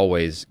that's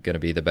always going to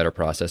be the better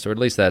process, or at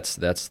least that's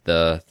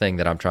the thing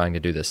that I'm trying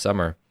to do this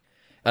summer.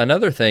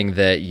 Another thing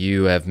that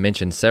you have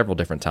mentioned several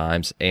different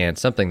times, and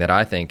something that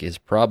I think is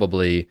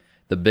probably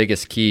the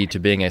biggest key to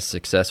being a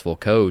successful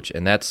coach,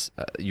 and that's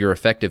your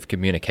effective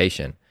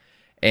communication.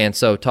 And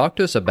so talk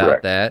to us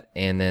about that,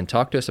 and then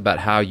talk to us about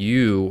how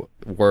you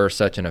were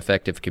such an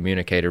effective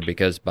communicator,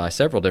 because by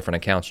several different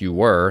accounts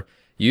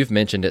you've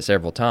mentioned it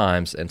several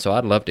times, and so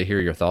I'd love to hear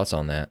your thoughts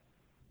on that.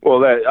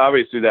 Well,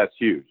 obviously that's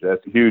huge.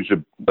 That's huge.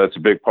 That's a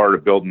big part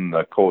of building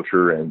the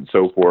culture and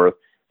so forth.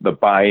 The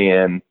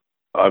buy-in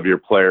of your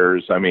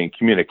players. I mean,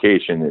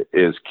 communication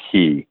is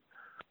key.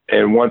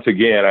 And once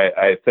again,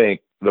 I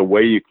think the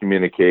way you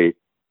communicate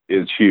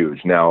is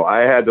huge. Now,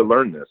 I had to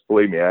learn this.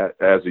 Believe me,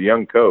 as a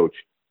young coach,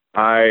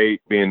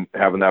 having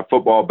that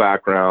football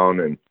background,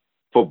 and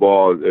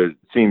football, it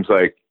seems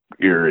like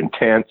you're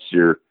intense.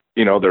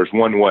 There's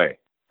one way,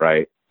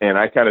 right? And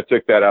I kind of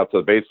took that out to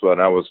the baseball,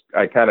 and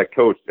I kind of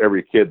coached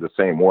every kid the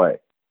same way.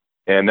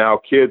 And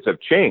now kids have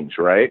changed,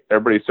 right?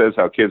 Everybody says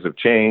how kids have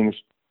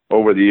changed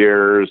over the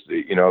years.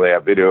 They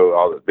have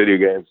all the video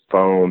games,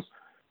 phones,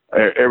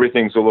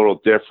 everything's a little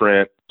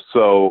different.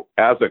 So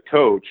as a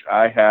coach,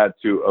 I had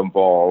to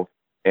evolve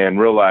and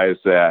realize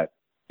that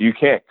you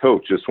can't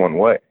coach just one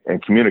way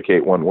and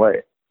communicate one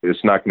way.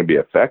 It's not going to be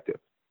effective.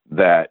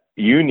 That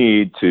you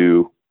need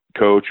to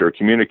coach or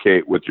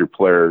communicate with your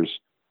players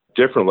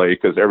differently,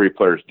 because every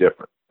player is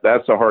different.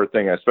 That's a hard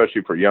thing,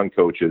 especially for young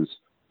coaches.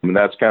 And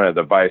that's kind of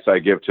the advice I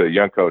give to a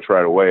young coach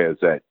right away, is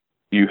that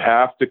you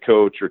have to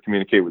coach or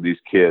communicate with these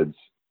kids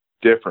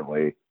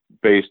differently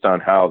based on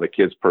how the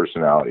kid's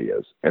personality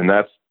is. And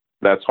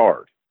that's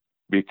hard,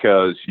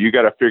 because you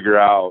got to figure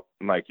out,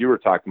 like you were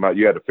talking about,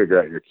 you got to figure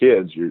out your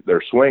kids,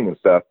 their swing and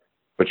stuff,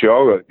 but you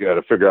all got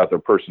to figure out their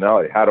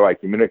personality. How do I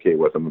communicate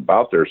with them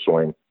about their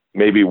swing?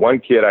 Maybe one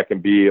kid I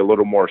can be a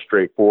little more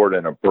straightforward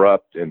and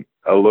abrupt and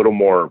a little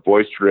more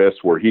boisterous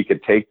where he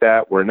could take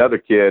that, where another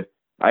kid,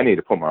 I need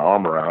to put my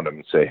arm around him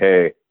and say,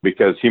 hey,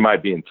 because he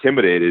might be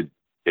intimidated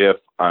if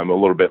I'm a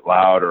little bit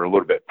loud or a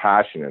little bit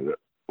passionate,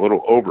 a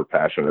little over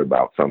passionate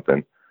about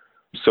something.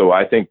 So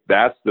I think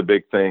that's the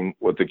big thing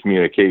with the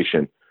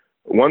communication.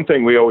 One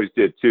thing we always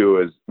did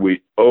too is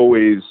we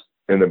always,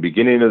 in the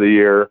beginning of the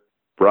year,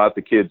 brought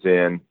the kids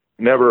in,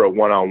 never a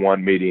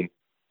one-on-one meeting,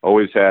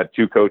 always had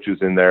two coaches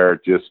in there,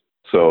 just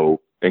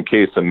so in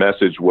case a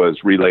message was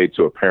relayed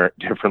to a parent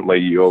differently,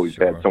 you always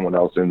had someone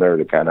else in there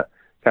to kind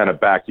of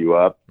back you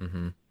up.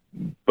 Mm-hmm.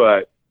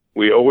 But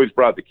we always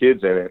brought the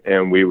kids in,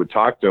 and we would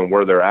talk to them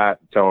where they're at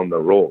and tell them their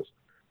roles.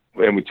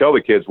 And we tell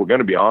the kids, we're going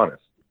to be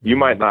honest. You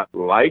might not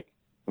like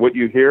what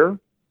you hear,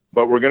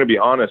 but we're going to be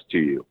honest to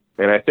you.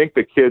 And I think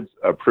the kids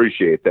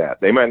appreciate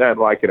that. They might not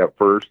like it at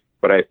first,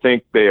 but I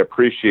think they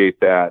appreciate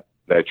that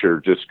you're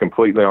just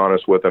completely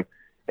honest with them.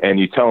 And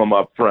you tell them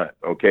up front,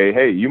 okay,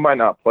 hey, you might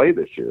not play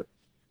this year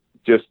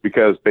just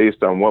because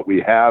based on what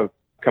we have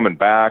coming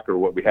back or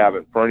what we have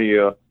in front of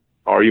you,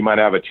 or you might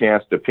have a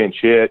chance to pinch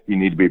hit. You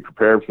need to be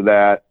prepared for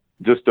that.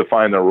 Just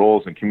define their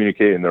roles and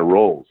communicate in their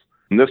roles.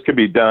 And this could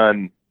be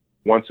done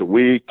once a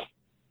week.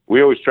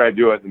 We always try to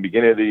do it at the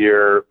beginning of the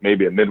year,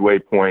 maybe a midway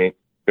point,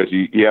 because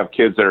you have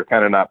kids that are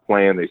kind of not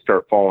playing. They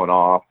start falling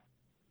off,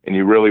 and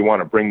you really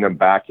want to bring them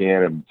back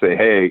in and say,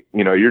 hey,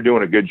 you're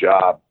doing a good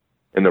job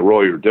in the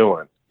role you're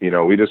doing.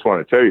 We just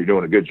want to tell you you're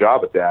doing a good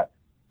job at that,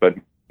 but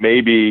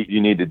maybe you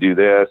need to do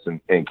this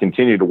and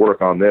continue to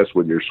work on this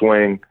with your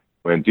swing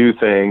and do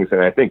things.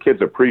 And I think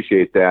kids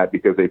appreciate that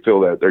because they feel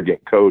that they're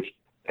getting coached.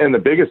 And the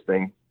biggest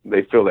thing,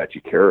 they feel that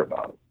you care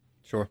about them.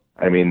 Sure.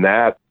 I mean,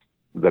 that's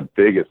the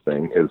biggest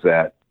thing, is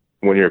that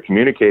when you're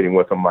communicating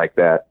with them like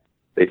that,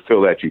 they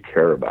feel that you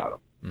care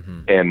about them.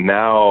 Mm-hmm. And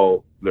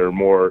now they're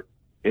more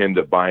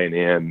into buying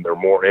in. They're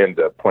more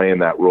into playing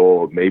that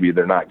role. Maybe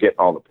they're not getting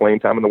all the playing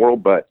time in the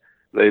world, but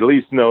they at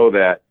least know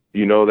that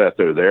that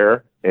they're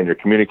there and you're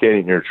communicating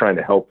and you're trying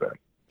to help them.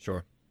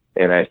 Sure.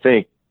 And I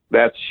think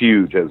that's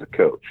huge as a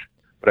coach.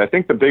 But I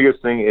think the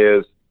biggest thing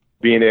is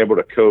being able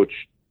to coach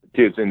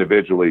kids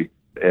individually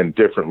and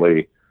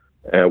differently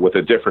with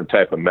a different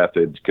type of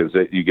method, because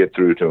you get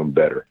through to them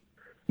better.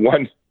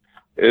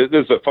 This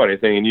is a funny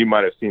thing, and you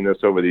might have seen this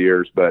over the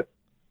years, but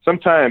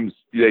sometimes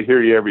they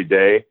hear you every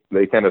day.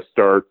 They kind of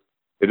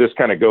it just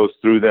kind of goes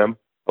through them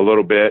a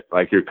little bit,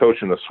 like you're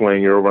coaching the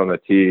swing, you're over on the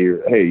tee,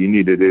 hey, you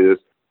need to do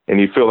this,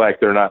 and you feel like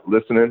they're not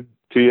listening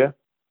to you.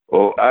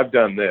 Well, I've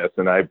done this,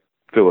 and I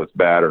feel it's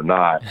bad or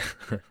not,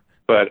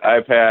 but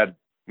I've had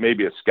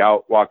maybe a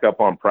scout walk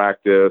up on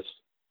practice,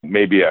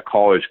 maybe a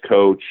college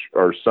coach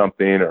or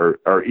something,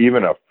 or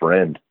even a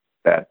friend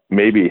that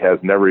maybe has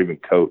never even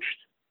coached.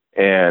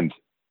 And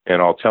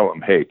I'll tell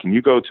them, hey, can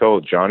you go tell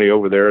Johnny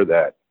over there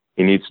that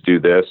he needs to do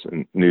this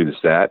and do this,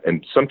 that?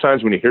 And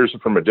sometimes when he hears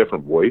it from a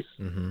different voice,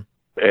 mm-hmm.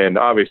 and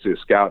obviously a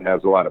scout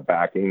has a lot of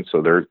backing,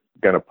 so they're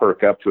going to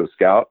perk up to a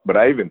scout. But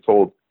I even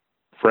told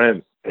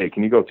friends, hey,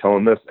 can you go tell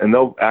him this? And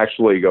they'll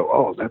actually go,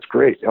 oh, that's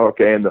great.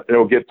 Okay. And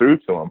it'll get through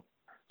to them.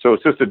 So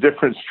it's just a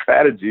different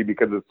strategy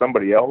because it's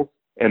somebody else.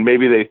 And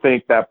maybe they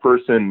think that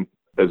person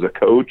is a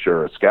coach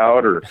or a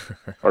scout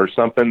or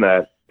something,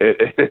 that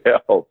it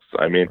helps.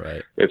 I mean,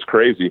 right. It's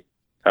crazy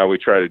how we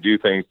try to do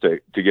things to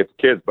get the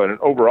kids. But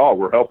overall,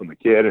 we're helping the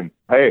kid. And,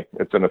 hey,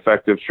 it's an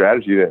effective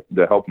strategy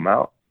to help them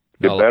out,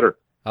 get better.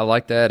 I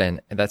like that.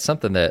 And that's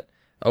something that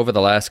over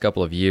the last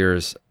couple of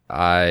years,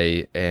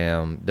 I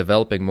am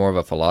developing more of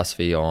a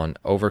philosophy on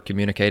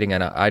over-communicating.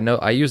 And I know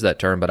I use that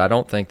term, but I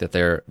don't think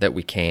that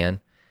we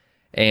can.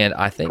 And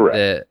I think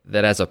that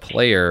as a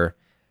player,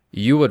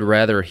 you would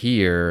rather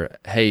hear,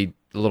 hey,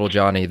 little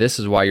Johnny, this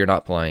is why you're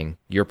not playing.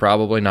 You're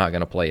probably not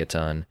going to play a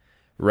ton,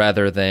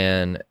 rather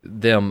than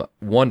them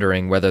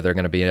wondering whether they're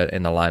going to be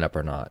in the lineup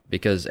or not.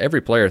 Because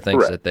every player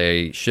thinks that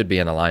they should be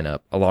in the lineup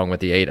along with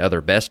the 8 other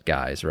best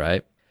guys,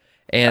 right?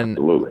 And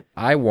Absolutely.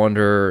 I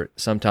wonder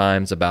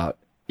sometimes about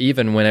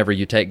even whenever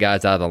you take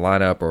guys out of the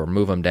lineup or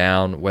move them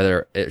down,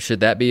 should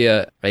that be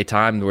a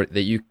time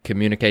that you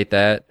communicate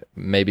that,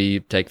 maybe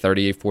take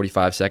 30,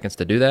 45 seconds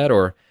to do that?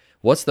 Or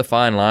what's the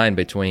fine line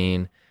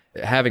between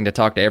having to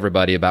talk to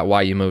everybody about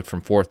why you moved from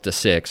fourth to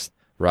sixth,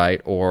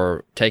 right?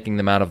 Or taking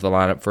them out of the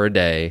lineup for a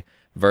day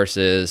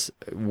versus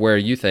where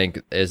you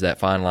think is that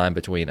fine line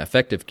between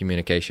effective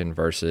communication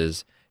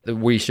versus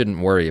we shouldn't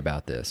worry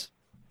about this?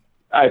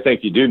 I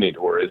think you do need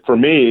to worry. For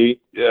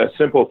me, a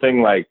simple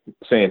thing like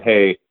saying,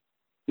 hey,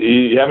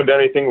 you haven't done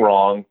anything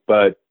wrong,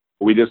 but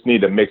we just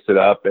need to mix it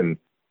up. And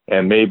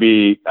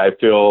maybe I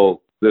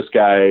feel this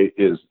guy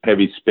is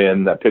heavy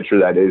spin, that pitcher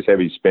that is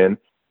heavy spin.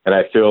 And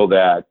I feel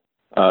that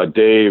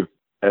Dave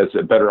has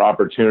a better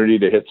opportunity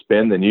to hit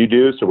spin than you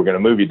do. So we're going to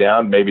move you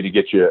down maybe to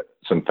get you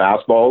some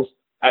fastballs.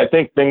 I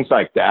think things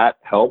like that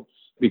helps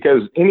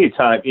because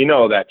anytime,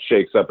 that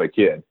shakes up a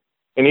kid.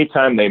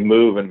 Anytime they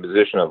move in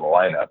position of the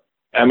lineup.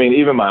 I mean,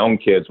 even my own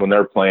kids, when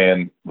they're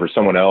playing for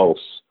someone else,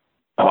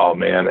 oh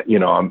man,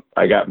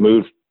 I got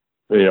moved,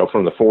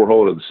 from the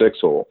 4-hole to the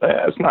 6-hole.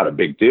 It's not a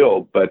big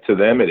deal, but to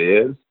them it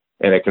is,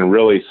 and it can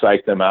really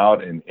psych them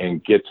out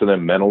and get to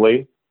them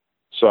mentally.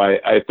 So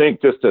I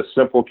think just a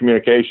simple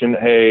communication,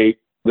 hey,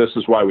 this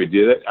is why we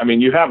did it. I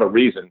mean, you have a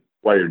reason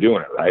why you're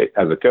doing it, right?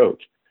 As a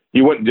coach,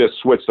 you wouldn't just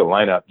switch the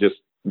lineup just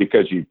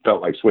because you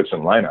felt like switching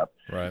the lineup.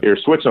 Right. You're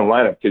switching the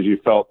lineup because you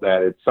felt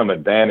that it's some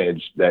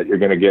advantage that you're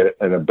going to get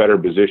in a better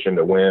position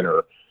to win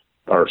or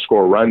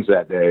score runs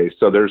that day.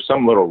 So there's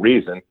some little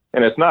reason,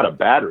 and it's not a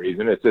bad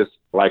reason. It's just,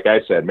 like I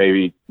said,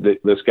 maybe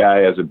this guy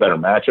has a better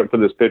matchup for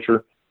this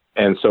pitcher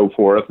and so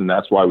forth, and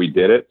that's why we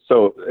did it.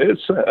 So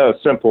it's a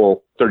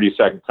simple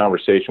 30-second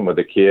conversation with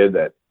a kid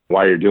that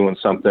why you're doing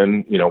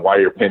something, why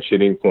you're pinch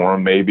hitting for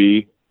him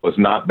maybe was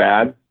not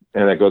bad.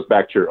 And that goes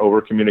back to your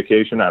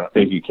over-communication. I don't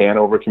think you can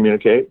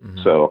over-communicate.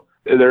 Mm-hmm. So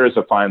there is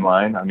a fine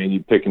line. I mean, you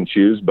pick and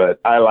choose, but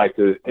I like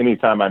to,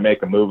 anytime I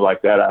make a move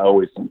like that, I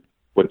always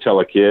would tell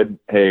a kid,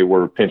 hey,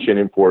 we're pinch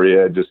hitting for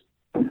you just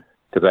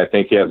because I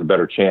think he has a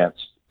better chance.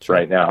 Sure.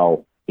 Right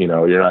now.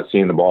 You're not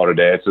seeing the ball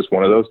today. It's just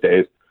one of those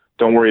days.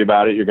 Don't worry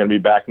about it. You're going to be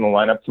back in the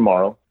lineup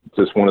tomorrow. It's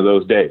just one of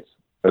those days.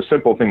 A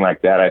simple thing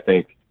like that, I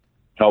think,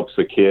 helps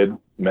the kid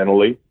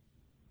mentally.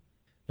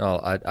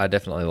 No, I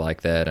definitely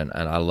like that. And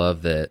I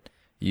love that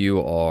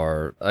you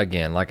are,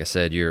 again, like I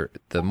said,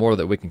 the more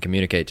that we can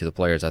communicate to the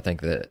players, I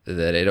think that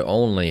it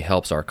only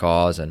helps our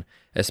cause. And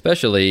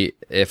especially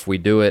if we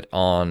do it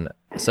on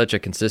such a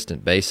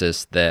consistent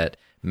basis that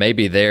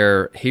maybe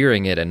they're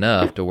hearing it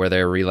enough to where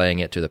they're relaying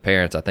it to the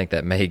parents. I think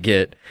that may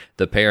get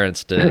the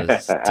parents to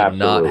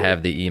not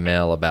have the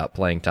email about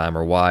playing time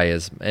or why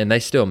and they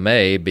still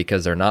may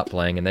because they're not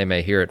playing and they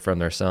may hear it from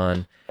their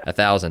son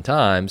 1,000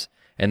 times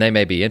and they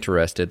may be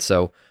interested.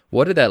 So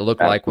what did that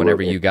look like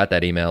whenever you got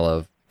that email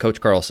of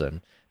Coach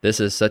Carlson, this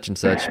is such and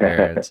such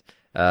parents.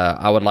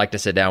 I would like to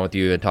sit down with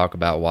you and talk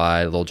about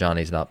why little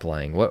Johnny's not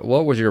playing.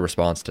 What was your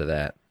response to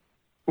that?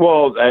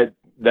 Well,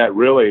 that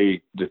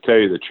really, to tell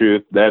you the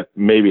truth, that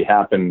maybe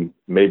happened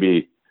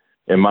maybe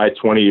in my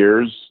 20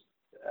 years,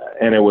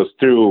 and it was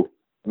through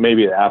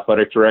maybe the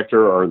athletic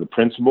director or the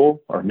principal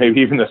or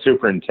maybe even the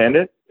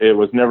superintendent. It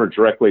was never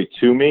directly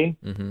to me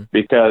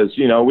because,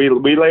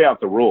 we lay out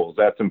the rules.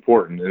 That's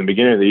important. In the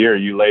beginning of the year,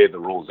 you lay the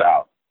rules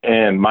out.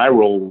 And my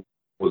rule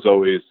was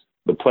always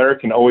the player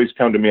can always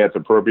come to me at the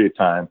appropriate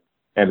time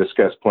and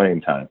discuss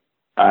playing time.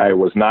 I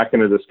was not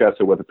going to discuss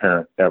it with a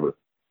parent ever.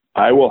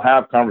 I will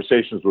have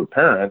conversations with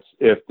parents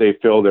if they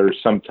feel there's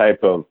some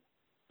type of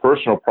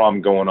personal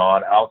problem going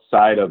on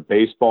outside of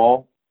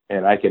baseball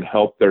and I can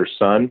help their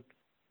son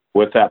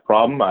with that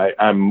problem.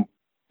 I'm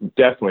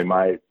definitely,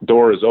 my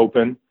door is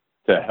open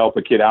to help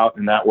a kid out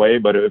in that way.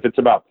 But if it's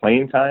about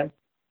playing time,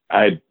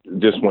 I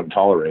just wouldn't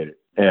tolerate it.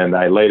 And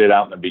I laid it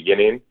out in the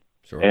beginning.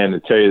 Sure. And to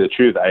tell you the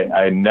truth,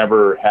 I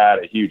never had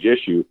a huge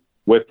issue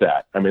with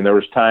that. I mean, there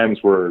was times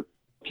where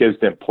kids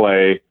didn't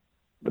play.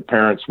 The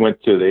parents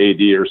went to the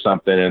AD or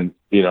something, and,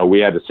 we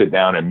had to sit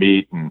down and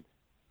meet,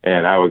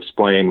 and I would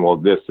explain, well,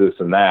 this,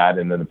 and that,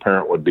 and then the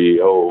parent would be,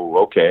 oh,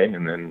 okay,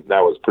 and then that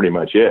was pretty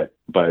much it.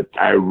 But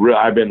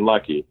I've been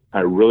lucky.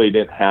 I really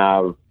didn't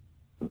have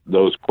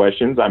those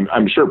questions.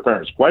 I'm sure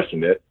parents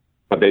questioned it,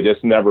 but they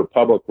just never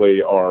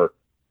publicly or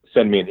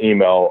send me an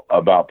email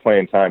about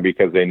playing time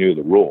because they knew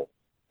the rule.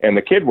 And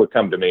the kid would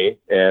come to me,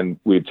 and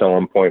we'd tell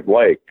him point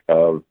blank,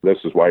 this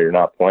is why you're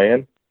not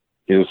playing.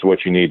 This is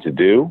what you need to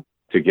do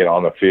to get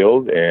on the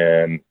field.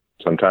 And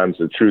sometimes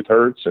the truth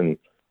hurts, and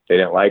they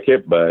didn't like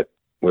it, but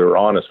we were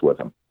honest with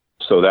them.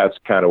 So that's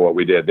kind of what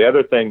we did. The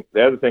other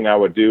thing I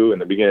would do in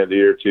the beginning of the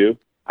year too,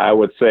 I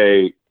would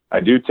say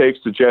I do take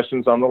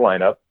suggestions on the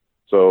lineup.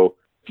 So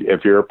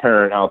if you're a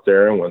parent out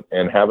there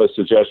and have a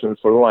suggestion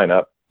for the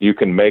lineup, you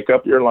can make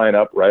up your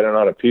lineup, write it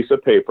on a piece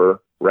of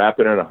paper, wrap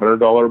it in a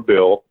 $100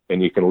 bill,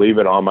 and you can leave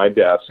it on my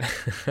desk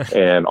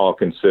and I'll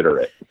consider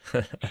it.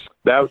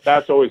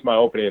 That's always my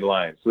opening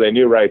line. So they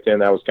knew right then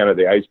that was kind of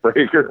the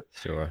icebreaker.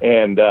 Sure.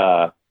 And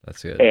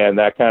that's good. And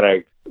that kind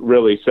of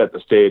really set the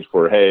stage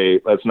for, hey,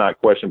 let's not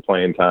question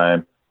playing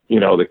time.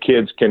 The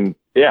kids can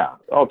Yeah,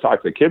 I'll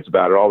talk to the kids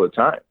about it all the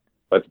time.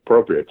 At the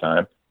appropriate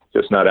time,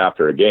 just not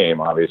after a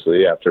game,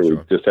 obviously, after Sure.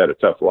 we've just had a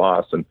tough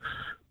loss.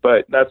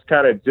 But that's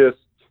kind of just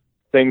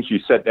things you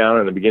set down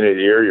in the beginning of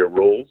the year, your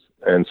rules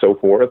and so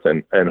forth.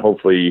 And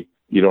hopefully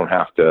you don't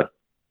have to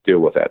deal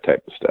with that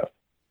type of stuff.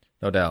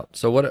 No doubt.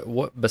 So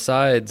what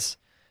besides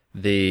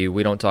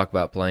we don't talk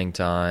about playing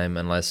time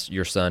unless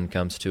your son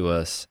comes to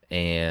us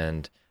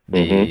and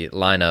the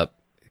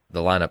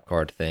lineup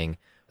card thing,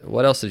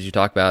 what else did you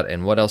talk about,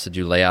 and what else did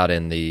you lay out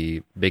in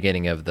the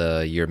beginning of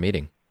the year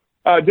meeting?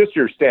 Just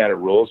your standard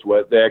rules,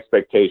 what the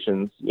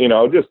expectations,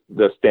 just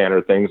the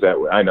standard things that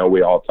I know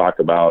we all talk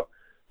about,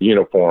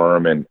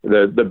 uniform. And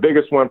the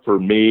biggest one for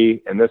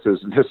me, and this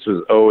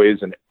was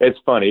always, and it's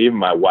funny, even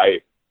my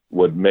wife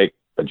would make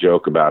a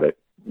joke about it,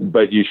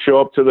 but you show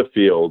up to the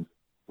field,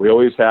 we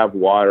always have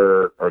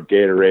water or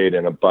Gatorade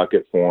in a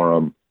bucket for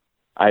them.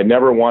 I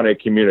never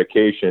wanted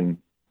communication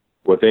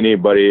with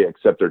anybody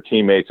except their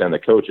teammates and the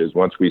coaches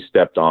once we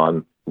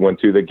went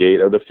through the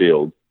gate of the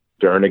field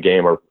during a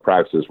game or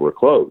practices were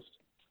closed.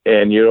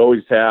 And you'd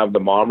always have the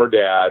mom or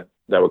dad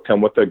that would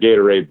come with a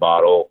Gatorade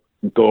bottle,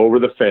 go over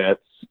the fence,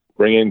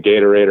 bring in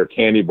Gatorade or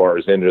candy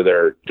bars into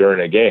there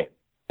during a game.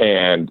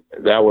 And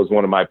that was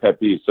one of my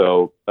pet peeves.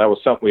 So that was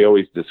something we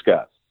always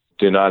discussed.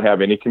 Do not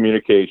have any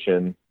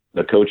communication.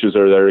 The coaches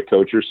are there to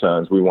coach your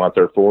sons. We want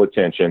their full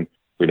attention.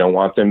 We don't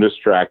want them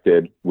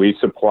distracted. We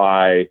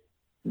supply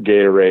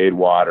Gatorade,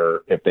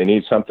 water. If they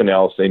need something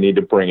else, they need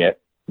to bring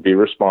it. Be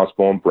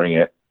responsible and bring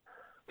it,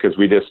 because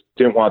we just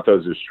didn't want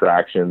those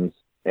distractions.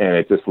 And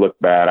it just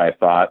looked bad, I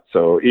thought.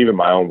 So even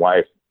my own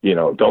wife,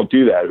 don't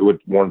do that. Who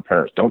would warn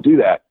parents, don't do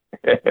that.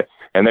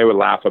 And they would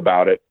laugh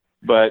about it.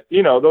 But,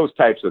 those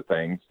types of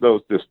things,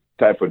 those just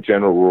type of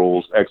general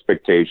rules,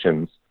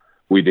 expectations.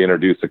 We'd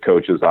introduce the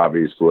coaches,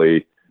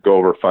 obviously, go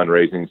over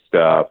fundraising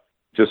stuff,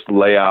 just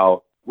lay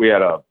out. We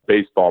had a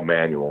baseball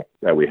manual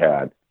that we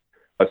had.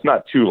 It's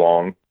not too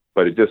long,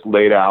 but it just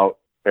laid out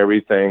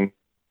everything,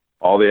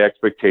 all the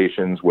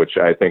expectations, which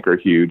I think are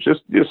huge,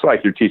 just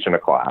like you're teaching a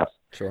class.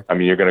 Sure. I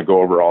mean, you're going to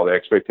go over all the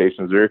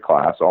expectations of your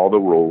class, all the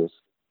rules.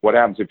 What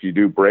happens if you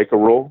do break a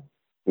rule?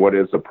 What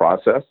is the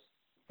process?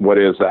 What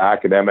is the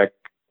academic,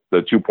 the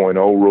 2.0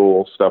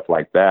 rule, stuff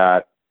like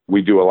that?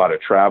 We do a lot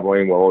of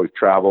traveling. We'll always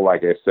travel.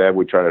 Like I said,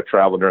 we try to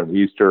travel during the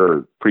Easter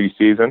or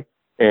preseason.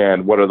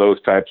 And what are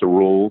those types of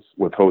rules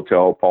with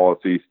hotel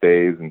policy,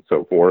 stays, and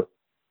so forth?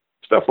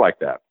 Stuff like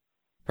that.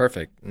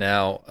 Perfect.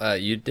 Now,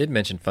 you did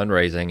mention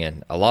fundraising,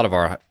 and a lot of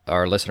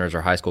our listeners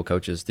are high school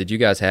coaches. Did you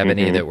guys have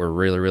any that were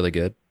really, really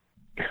good?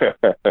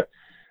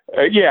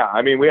 Yeah.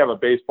 I mean, we have a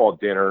baseball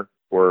dinner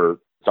where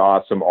it's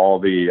awesome. All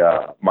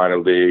the minor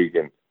league,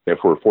 and if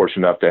we're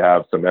fortunate enough to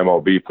have some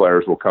MLB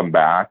players, will come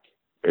back.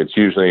 It's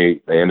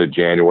usually the end of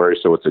January,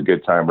 so it's a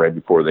good time right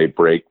before they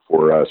break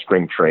for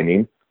spring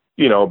training.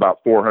 About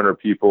 400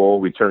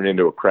 people. We turned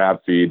into a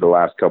crab feed the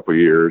last couple of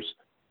years,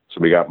 so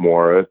we got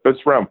more. But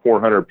it's around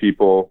 400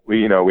 people.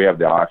 We have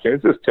the auction.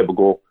 It's just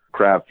typical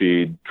crab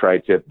feed,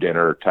 tri-tip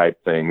dinner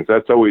type things.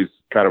 That's always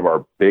kind of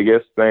our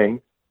biggest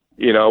thing.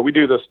 We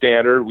do the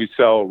standard. We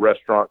sell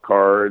restaurant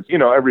cards.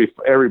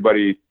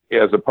 Everybody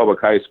as a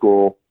public high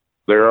school,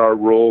 there are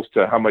rules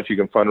to how much you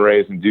can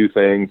fundraise and do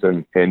things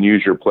and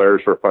use your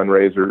players for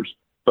fundraisers.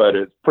 But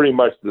it's pretty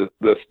much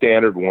the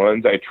standard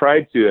ones. I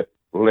tried to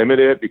limit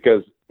it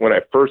because when I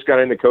first got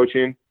into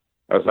coaching,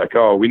 I was like,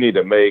 oh, we need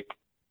to make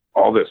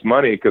all this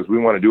money because we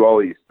want to do all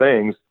these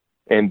things.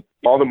 And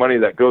all the money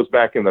that goes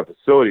back in the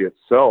facility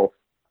itself,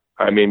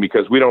 I mean,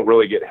 because we don't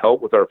really get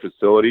help with our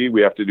facility,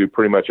 we have to do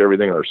pretty much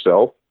everything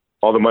ourselves.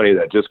 All the money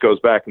that just goes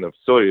back in the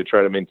facility to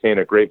try to maintain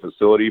a great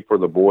facility for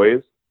the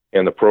boys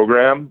and the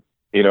program,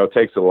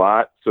 takes a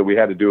lot. So we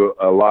had to do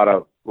a lot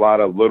of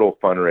little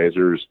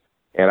fundraisers,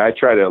 and I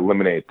try to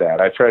eliminate that.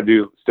 I try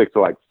to stick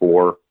to like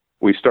 4.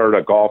 We started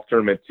a golf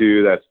tournament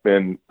too. That's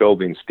been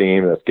building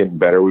steam. That's getting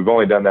better. We've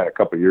only done that a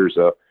couple of years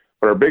though.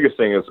 But our biggest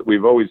thing is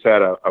we've always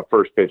had a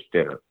first pitch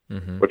dinner,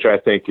 which I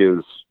think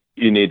is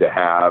you need to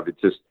have. It's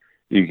just,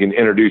 you can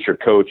introduce your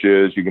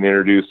coaches. You can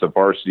introduce the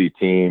varsity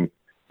team.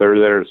 They're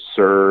there to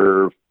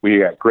serve. We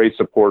got great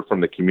support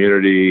from the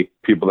community,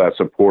 people that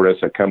support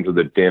us that come to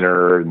the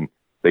dinner, and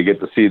they get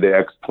to see the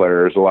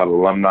ex-players, a lot of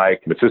alumni.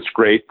 It's just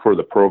great for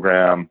the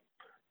program,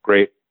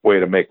 great way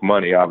to make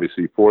money,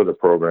 obviously, for the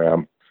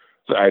program.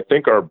 So I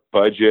think our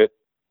budget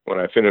when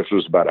I finished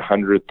was about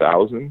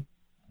 $100,000.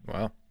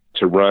 Wow.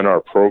 To run our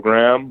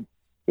program,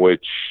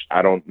 which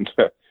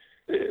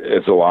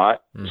it's a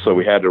lot. So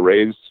we had to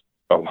raise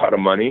a lot of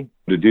money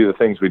to do the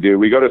things we do.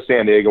 We go to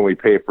San Diego and we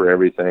pay for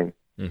everything.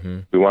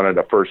 We wanted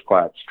a first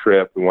class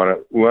trip. We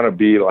want to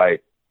be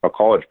like a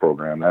college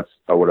program. That's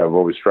what I've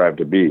always strived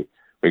to be.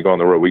 We go on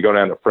the road. We go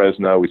down to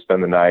Fresno. We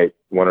spend the night,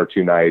 1 or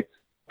 2 nights,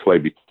 play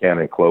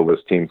Buchanan, Clovis,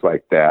 teams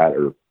like that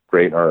are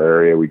great in our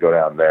area. We go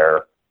down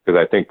there because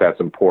I think that's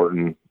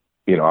important,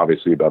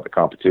 obviously about the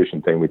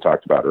competition thing we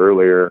talked about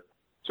earlier.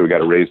 So we got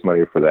to raise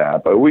money for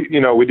that. But we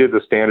did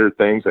the standard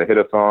things, a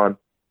hit-a-thon,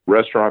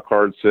 restaurant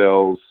card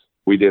sales.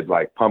 We did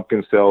like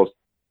pumpkin sales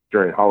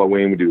during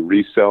Halloween. We do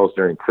resales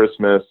during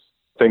Christmas.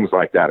 things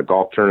like that, a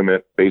golf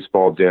tournament,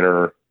 baseball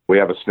dinner. We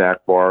have a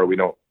snack bar. We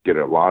don't get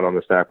a lot on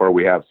the snack bar.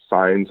 We have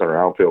signs on our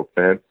outfield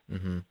fence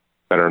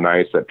that are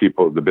nice that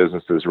the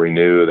businesses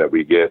renew, that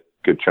we get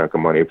a good chunk of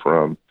money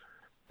from.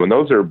 And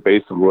those are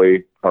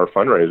basically our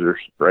fundraisers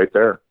right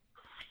there.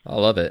 I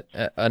love it.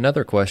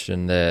 Another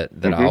question that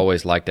I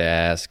always like to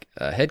ask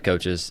head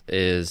coaches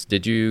is,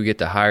 did you get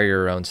to hire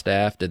your own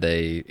staff? Did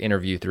they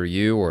interview through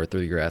you or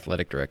through your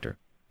athletic director?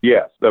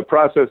 Yes. The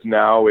process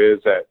now is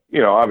that,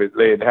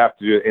 obviously they'd have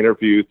to do an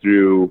interview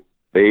through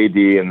the AD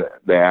and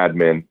the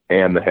admin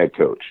and the head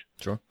coach.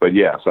 Sure. But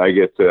yes,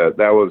 that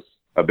was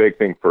a big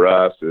thing for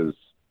us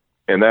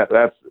and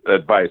that's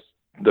advice.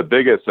 The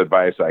biggest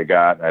advice I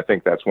got, and I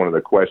think that's one of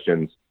the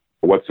questions,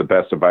 what's the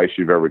best advice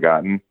you've ever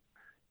gotten?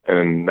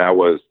 And that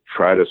was,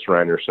 try to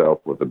surround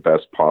yourself with the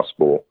best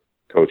possible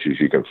coaches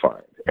you can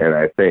find. And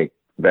I think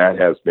that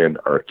has been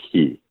our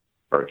key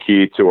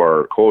to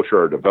our culture,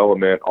 our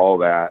development, all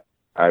that.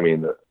 I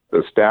mean,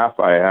 the staff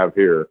I have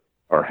here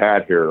or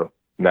had here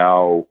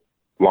now,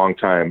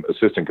 longtime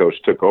assistant coach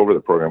took over the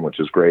program, which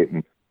is great.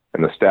 And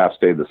the staff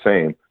stayed the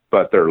same,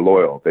 but they're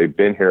loyal. They've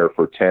been here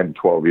for 10,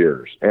 12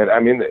 years. And I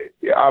mean,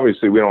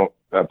 obviously we don't,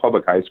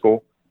 public high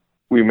school,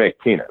 we make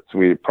peanuts.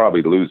 We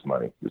probably lose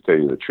money, to tell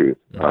you the truth,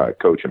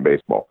 coaching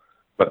baseball.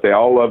 But they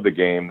all love the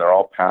game. They're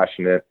all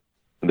passionate.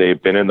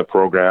 They've been in the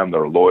program.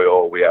 They're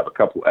loyal. We have a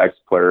couple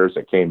ex-players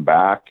that came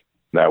back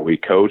that we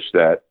coach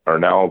that are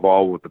now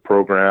involved with the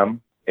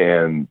program.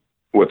 And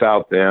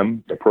without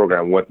them, the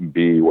program wouldn't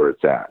be where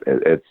it's at.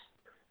 It's,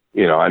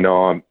 I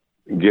know I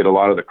get a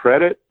lot of the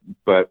credit,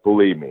 but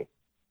believe me,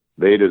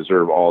 they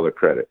deserve all the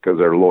credit because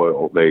they're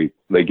loyal. They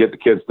get the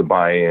kids to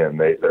buy in.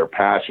 They're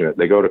passionate.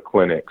 They go to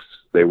clinics.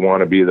 They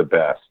want to be the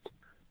best.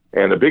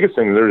 And the biggest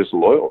thing, they're just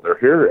loyal. They're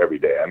here every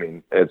day. I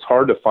mean, it's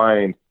hard to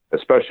find,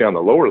 especially on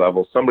the lower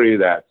level, somebody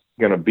that's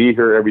going to be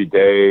here every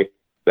day,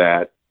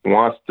 that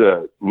wants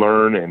to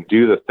learn and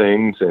do the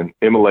things and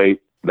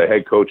emulate the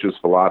head coach's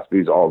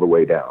philosophies all the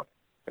way down.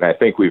 And I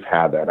think we've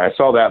had that. And I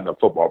saw that in the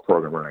football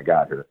program when I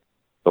got here.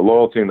 The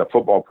loyalty in the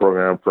football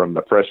program from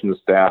the freshman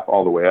staff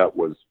all the way up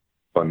was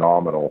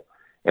phenomenal.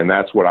 And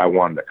that's what I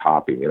wanted to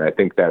copy. And I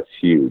think that's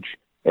huge.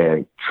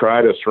 And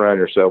try to surround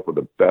yourself with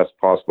the best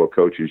possible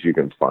coaches you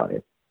can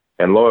find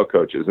and loyal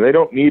coaches. And they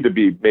don't need to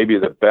be maybe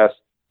the best,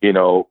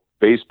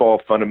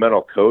 baseball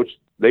fundamental coach.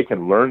 They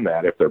can learn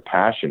that if they're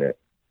passionate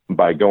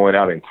by going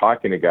out and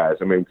talking to guys.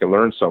 I mean, we can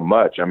learn so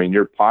much. I mean,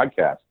 your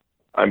podcast,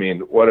 I mean,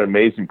 what an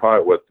amazing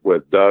part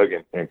with Doug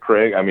and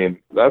Craig. I mean,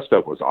 that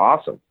stuff was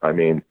awesome. I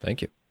mean,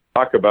 thank you.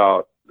 Talk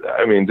about,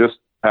 just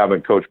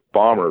having Coach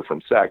Bomber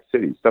from Sac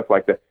City, stuff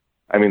like that.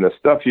 I mean, the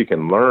stuff you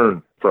can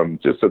learn from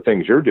just the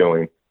things you're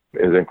doing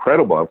is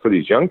incredible. And for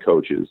these young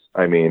coaches,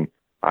 I mean,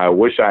 I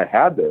wish I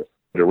had this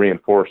to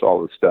reinforce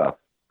all this stuff.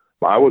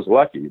 I was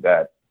lucky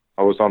that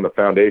I was on the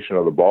foundation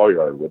of the ball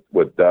yard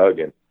with Doug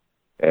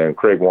and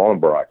Craig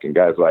Wallenbrock and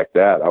guys like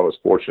that. I was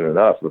fortunate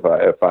enough.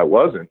 If I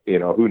wasn't,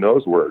 who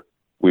knows where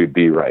we'd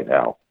be right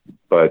now.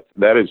 But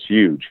that is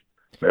huge.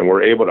 And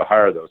we're able to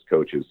hire those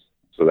coaches.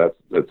 So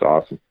that's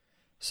awesome.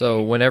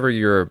 So whenever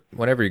you're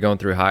going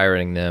through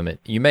hiring them,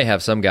 you may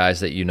have some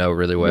guys that you know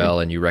really well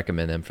and you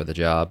recommend them for the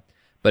job.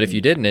 But if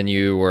you didn't and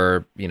you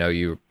were,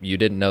 you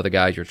didn't know the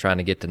guys, you're trying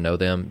to get to know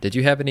them, did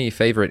you have any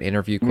favorite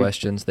interview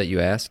questions that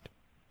you asked?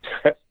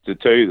 To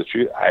tell you the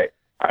truth,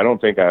 I don't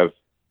think I've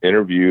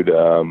interviewed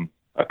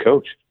a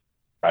coach.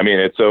 I mean,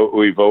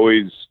 we've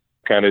always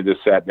kind of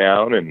just sat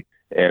down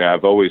and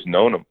I've always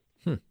known them.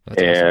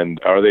 And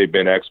awesome. Are they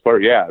been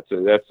expert? Yeah,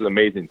 that's an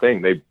amazing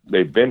thing.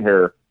 They've been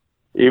here.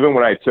 Even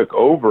when I took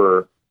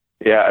over,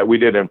 we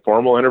did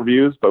informal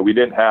interviews, but we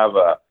didn't have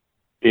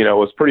it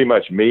was pretty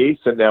much me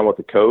sitting down with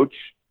the coach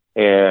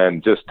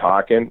and just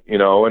talking,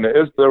 and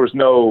there was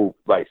no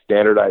like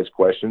standardized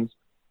questions.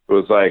 It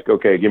was like,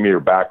 okay, give me your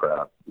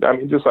background. I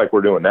mean, just like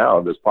we're doing now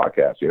in this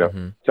podcast,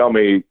 Tell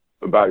me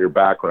about your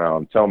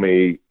background. Tell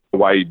me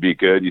why you'd be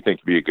good. You think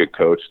you'd be a good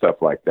coach, stuff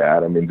like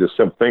that. I mean, just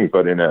simple things,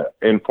 but in an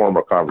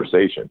informal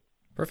conversation.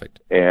 Perfect.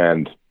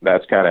 And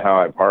that's kind of how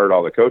I've hired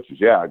all the coaches.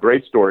 Yeah, a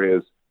great story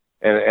is,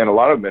 and a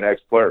lot of them been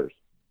ex-players.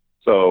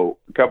 So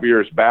a couple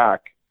years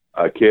back,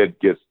 a kid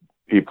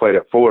he played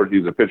at Fullerton. He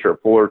was a pitcher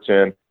at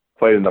Fullerton,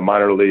 played in the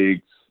minor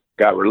leagues,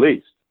 got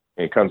released,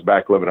 and he comes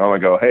back living home. I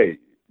go, hey,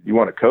 you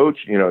want to coach?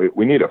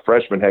 We need a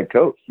freshman head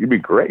coach. You'd be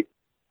great.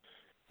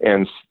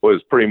 And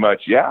was pretty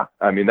much, yeah.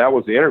 I mean, that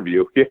was the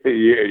interview.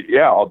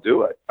 Yeah, I'll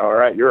do it. All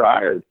right, you're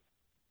hired.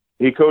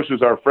 He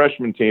coaches our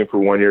freshman team for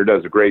 1 year,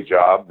 does a great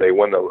job. They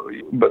win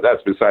but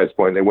that's besides the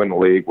point. They win the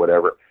league,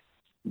 whatever.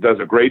 Does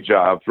a great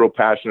job, real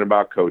passionate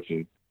about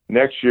coaching.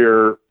 Next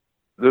year,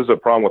 there's a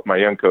problem with my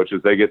young coaches.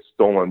 They get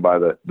stolen by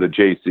the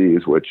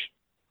JCs,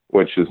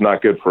 which is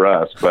not good for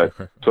us. But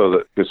so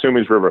the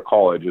Casumis River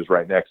College is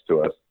right next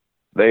to us.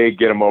 They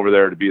get him over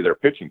there to be their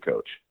pitching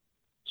coach.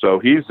 So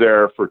he's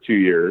there for 2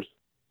 years.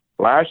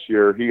 Last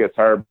year, he gets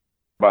hired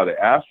by the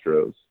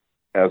Astros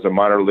as a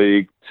minor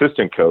league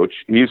assistant coach.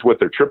 He's with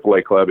their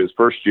AAA club his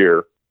first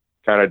year,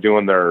 kind of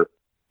doing their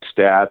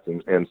stats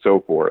and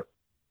so forth.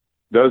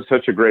 Does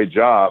such a great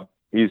job.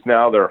 He's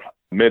now their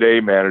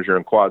mid-A manager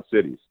in Quad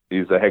Cities.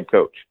 He's the head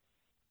coach.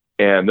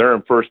 And they're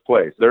in first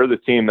place. They're the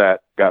team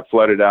that got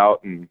flooded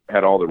out and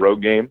had all the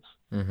road games.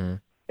 Mm-hmm.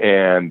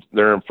 And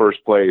they're in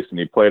first place. And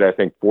he played, I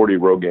think, 40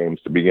 road games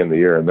to begin the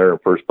year. And they're in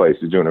first place.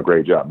 He's doing a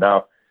great job.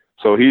 Now,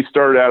 so he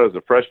started out as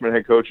a freshman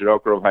head coach at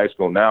Elk Grove High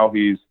School. Now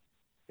he's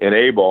in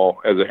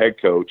A-ball as a head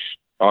coach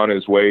on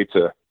his way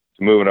to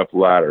moving up the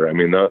ladder. I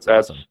mean, that's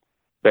awesome.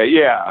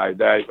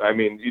 I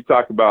mean, you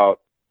talk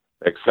about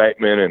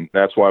excitement, and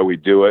that's why we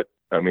do it.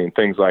 I mean,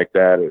 things like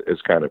that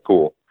is kind of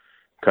cool,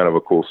 kind of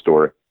a cool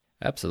story.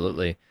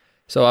 Absolutely.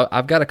 So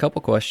I've got a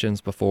couple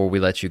questions before we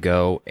let you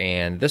go,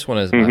 and this one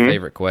is my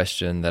favorite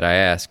question that I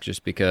ask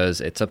just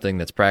because it's something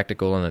that's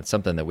practical and it's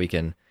something that we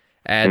can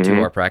add to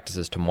our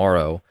practices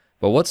tomorrow.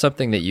 But what's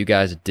something that you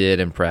guys did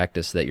in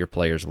practice that your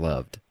players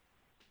loved?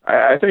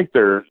 I think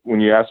when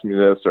you asked me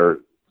this or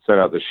sent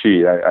out the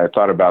sheet, I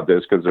thought about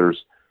this because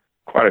there's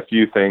quite a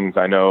few things.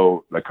 I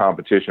know the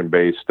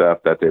competition-based stuff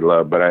that they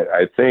love, but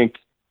I think,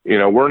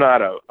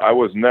 I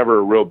was never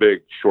a real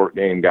big short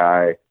game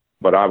guy.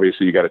 But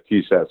obviously, you got to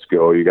teach that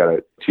skill. You got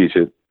to teach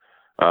it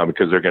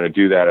because they're going to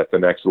do that at the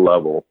next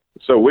level.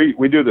 So we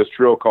do this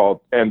drill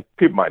called, and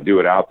people might do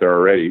it out there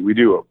already. We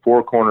do a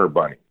 4-corner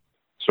bunny.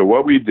 So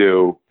what we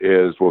do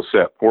is we'll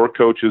set 4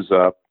 coaches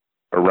up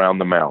around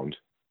the mound,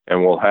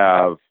 and we'll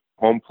have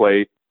home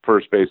plate,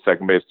 first base,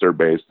 second base, third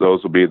base.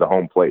 Those will be the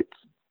home plates,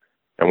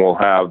 and we'll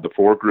have the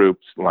 4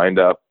 groups lined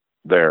up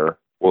there.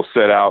 We'll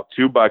set out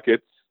 2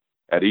 buckets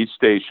at each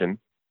station,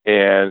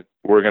 and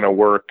we're going to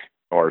work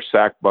our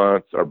sack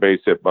bunts, our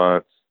base hit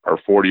bunts, our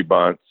 40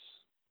 bunts.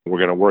 We're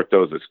going to work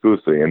those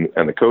exclusively.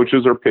 And the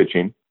coaches are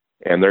pitching,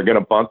 and they're going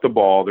to bunt the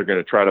ball. They're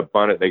going to try to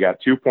bunt it. They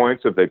got 2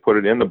 points if they put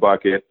it in the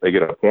bucket. They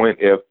get a point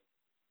if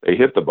they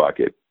hit the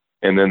bucket.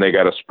 And then they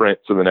got to sprint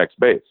to the next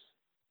base.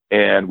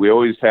 And we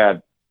always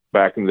had,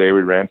 back in the day,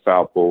 we ran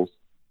foul pools.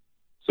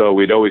 So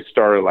we'd always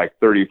start at like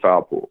 30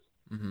 foul pools.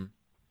 Mm-hmm.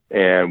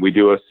 And we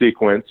do a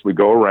sequence. We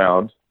go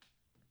around,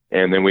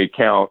 and then we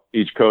count.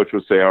 Each coach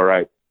would say, all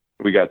right,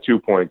 we got 2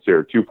 points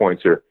here, 2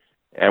 points here.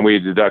 And we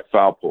deduct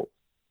foul pools,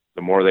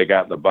 the more they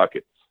got in the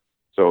buckets.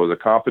 So it was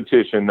a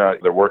competition.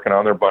 They're working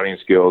on their bunting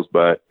skills,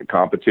 but a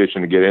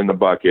competition to get in the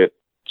bucket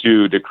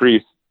to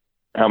decrease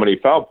how many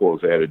foul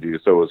pools they had to do.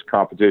 So it was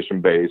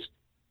competition-based.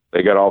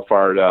 They got all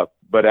fired up.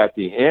 But at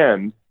the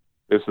end,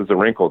 this is a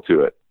wrinkle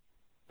to it.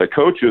 The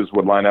coaches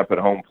would line up at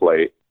home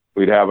plate.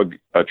 We'd have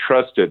a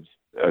trusted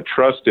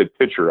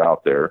pitcher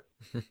out there.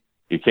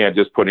 You can't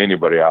just put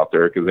anybody out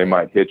there because they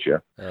might hit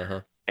you.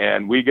 Uh-huh.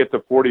 And we get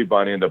the 40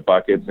 bunt into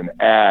buckets and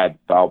add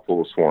foul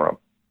pools for them.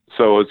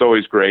 So it's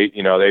always great.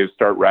 They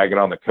start ragging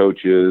on the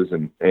coaches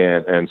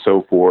and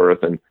so forth.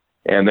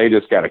 And they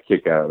just got a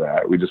kick out of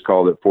that. We just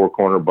called it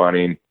 4-corner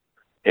bunting.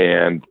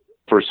 And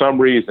for some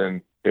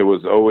reason, it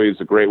was always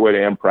a great way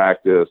to end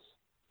practice.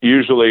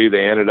 Usually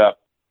they ended up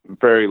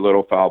very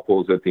little foul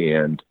pools at the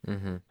end,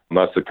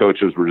 unless the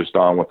coaches were just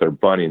on with their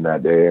bunting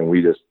that day and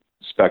we just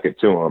stuck it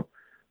to them.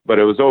 But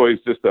it was always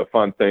just a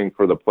fun thing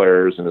for the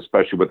players, and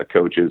especially with the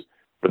coaches,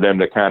 for them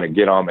to kind of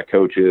get on the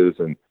coaches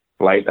and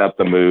lighten up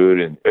the mood.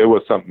 And it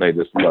was something they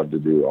just loved to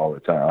do all the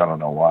time. I don't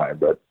know why,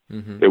 but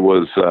it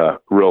was a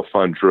real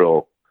fun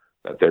drill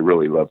that they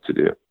really loved to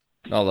do.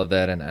 I love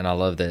that, and I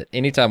love that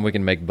anytime we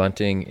can make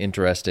bunting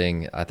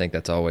interesting, I think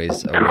that's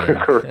always a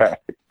win.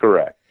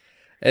 Correct.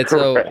 And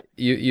so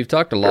you've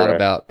talked a lot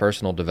about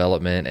personal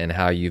development and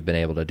how you've been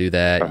able to do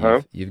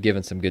that. You've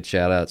given some good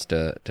shout-outs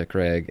to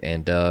Craig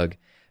and Doug.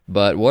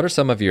 But what are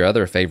some of your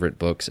other favorite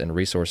books and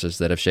resources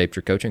that have shaped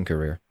your coaching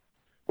career?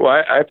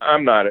 Well,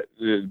 I'm not,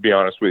 to be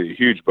honest with you, a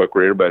huge book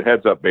reader, but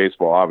Heads Up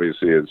Baseball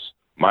obviously is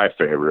my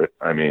favorite.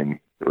 I mean,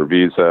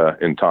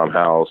 Revisa and Tom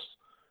House,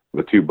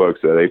 the 2 books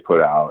that they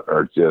put out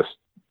are just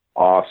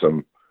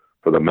awesome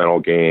for the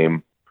mental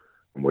game,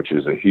 which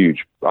is a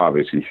huge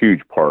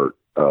part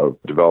of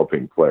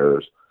developing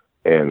players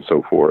and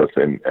so forth.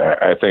 And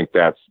I think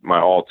that's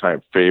my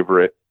all-time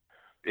favorite.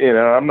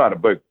 I'm not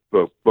a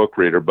book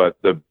reader, but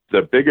the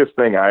biggest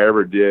thing I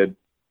ever did,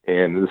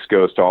 and this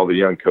goes to all the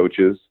young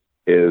coaches,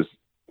 is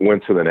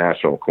went to the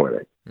national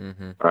clinic.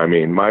 I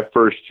mean, my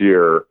first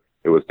year,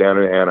 it was down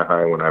in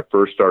Anaheim when I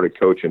first started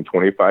coaching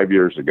 25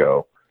 years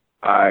ago.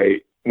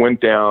 I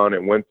went down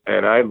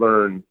and I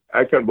learned,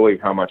 I couldn't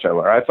believe how much I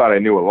learned. I thought I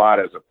knew a lot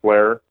as a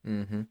player,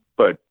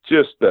 but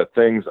just the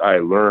things I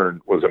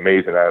learned was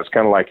amazing. I was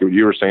kind of like what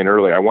you were saying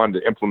earlier. I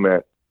wanted to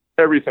implement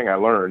everything I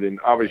learned. And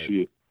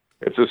obviously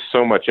it's just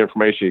so much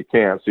information you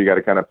can't. So you got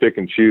to kind of pick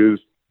and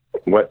choose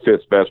what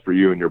fits best for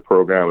you and your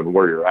program and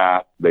where you're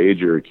at, the age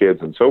of your kids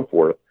and so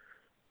forth.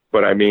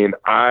 But I mean,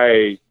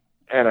 I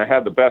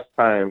had the best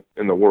time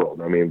in the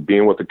world. I mean,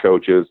 being with the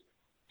coaches,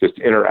 just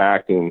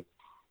interacting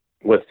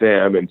with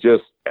them, and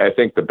just, I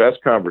think the best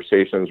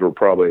conversations were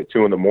probably at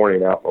 2 a.m.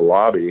 out in the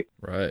lobby,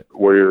 right,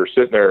 where you're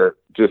sitting there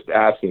just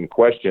asking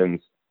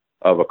questions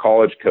of a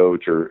college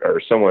coach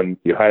or someone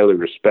you highly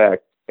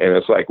respect. And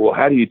it's like, well,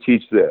 how do you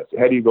teach this?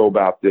 How do you go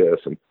about this?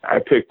 And I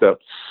picked up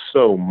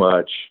so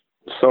much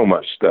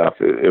stuff.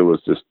 It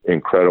was just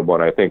incredible.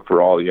 And I think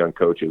for all the young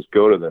coaches,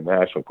 go to the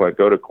national clinic,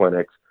 go to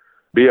clinics.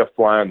 be a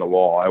fly on the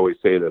wall. I always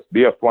say this,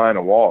 be a fly on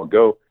the wall.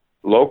 Go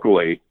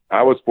locally.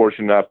 I was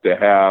fortunate enough to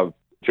have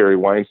Jerry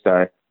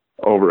Weinstein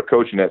over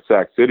coaching at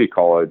Sac City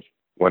College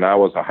when I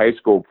was a high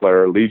school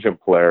player, Legion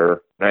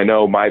player. And I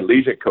know my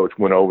Legion coach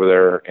went over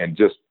there and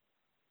just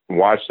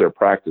watched their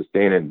practice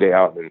day in and day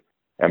out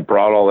and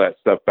brought all that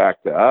stuff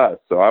back to us.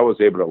 So I was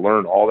able to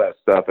learn all that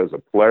stuff as a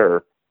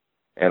player,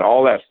 and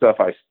all that stuff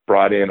I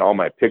brought in, all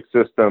my pick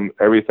system,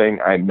 everything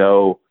I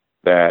know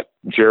that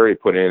Jerry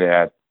put in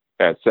at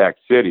Sac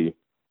City.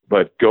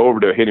 But go over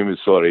to a hitting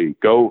facility,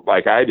 go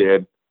like I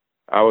did.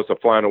 I was a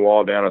fly on the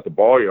wall down at the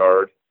ball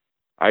yard.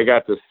 I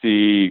got to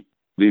see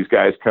these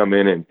guys come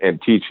in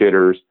and teach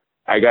hitters.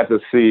 I got to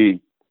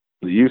see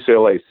the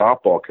UCLA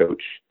softball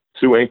coach,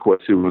 Sue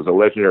Inquist, who was a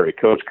legendary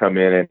coach, come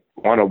in and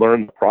want to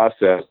learn the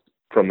process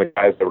from the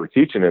guys that were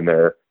teaching in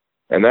there.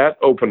 And that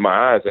opened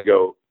my eyes. I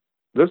go,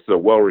 this is a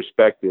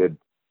well-respected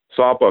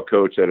softball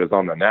coach that is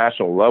on the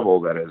national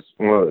level, that is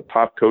one of the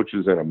top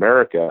coaches in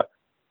America.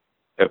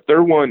 If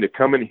they're willing to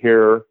come in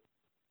here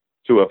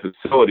to a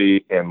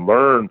facility and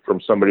learn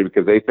from somebody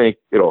because they think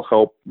it'll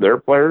help their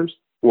players,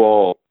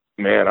 well,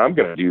 man, I'm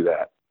going to do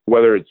that.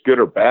 Whether it's good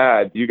or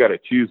bad, you got to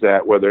choose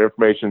that, whether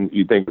information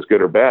you think is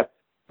good or bad.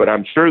 But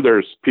I'm sure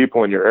there's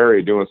people in your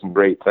area doing some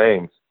great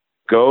things.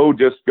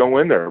 Just go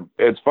in there.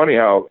 It's funny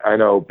how I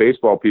know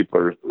baseball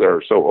people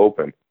they're so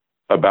open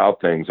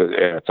about things, and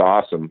it's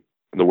awesome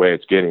the way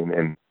it's getting.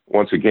 And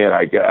once again,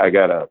 I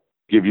got to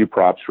give you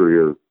props for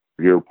your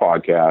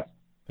podcast.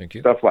 Thank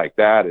you. Stuff like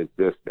that is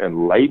just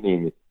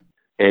enlightening,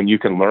 and you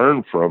can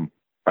learn from,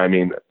 I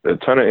mean, a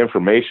ton of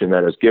information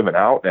that is given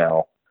out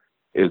now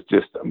is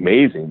just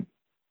amazing.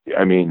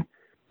 I mean,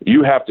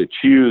 you have to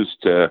choose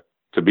to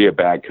be a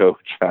bad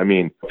coach. I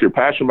mean, if you're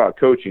passionate about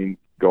coaching,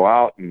 go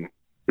out, and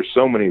there's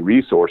so many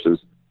resources,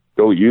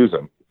 go use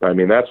them. I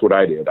mean, that's what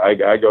I did. I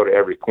go to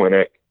every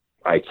clinic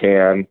I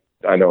can.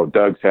 I know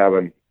Doug's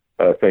having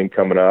a thing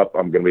coming up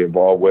I'm going to be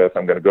involved with.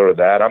 I'm going to go to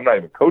that. I'm not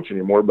even coaching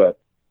anymore, but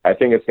I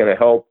think it's going to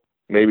help.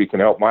 Maybe can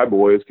help my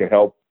boys, can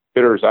help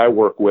hitters I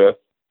work with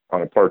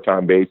on a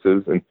part-time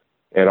basis, and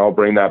I'll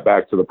bring that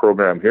back to the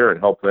program here and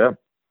help them.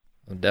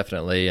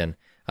 Definitely. And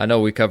I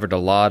know we covered a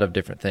lot of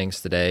different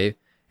things today.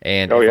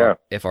 And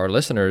if our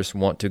listeners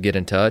want to get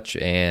in touch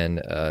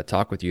and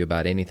talk with you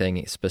about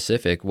anything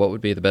specific, what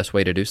would be the best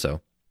way to do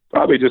so?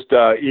 Probably just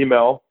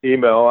email.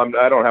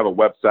 I don't have a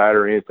website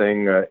or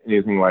anything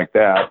like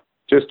that.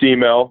 Just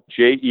email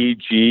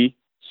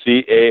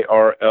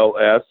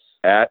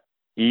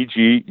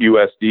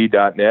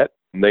jegcarls@egusd.net.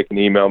 And they can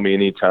email me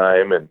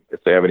anytime. And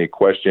if they have any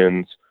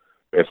questions,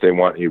 if they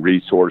want any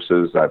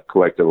resources, I've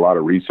collected a lot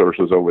of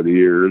resources over the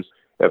years.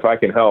 If I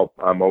can help,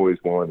 I'm always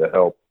willing to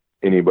help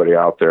anybody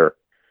out there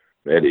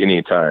at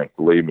any time.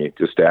 Believe me,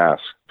 just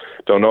ask.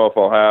 Don't know if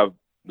I'll have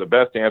the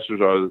best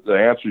answers or the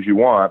answers you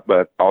want,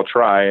 but I'll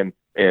try and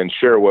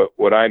share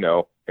what I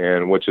know,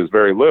 and which is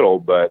very little,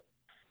 but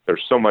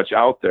there's so much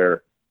out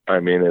there.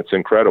 I mean, it's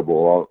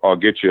incredible. I'll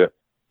get you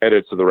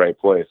headed to the right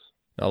place.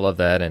 I love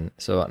that. And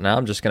so now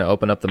I'm just going to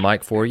open up the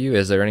mic for you.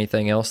 Is there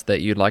anything else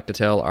that you'd like to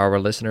tell our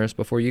listeners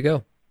before you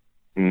go?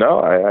 No,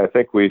 I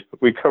think we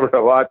covered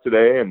a lot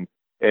today,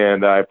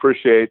 and I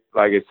appreciate,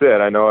 like I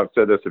said, I know I've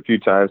said this a few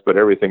times, but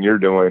everything you're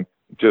doing,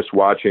 just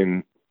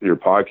watching your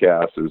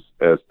podcast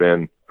has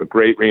been a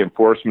great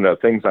reinforcement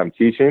of things I'm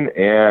teaching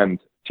and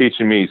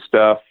teaching me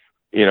stuff.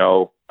 You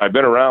know, I've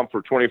been around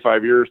for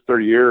 25 years,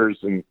 30 years,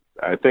 and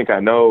I think I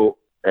know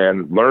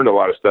and learned a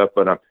lot of stuff,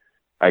 but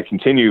I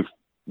continue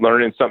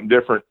learning something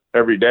different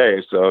every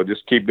day. So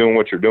just keep doing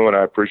what you're doing.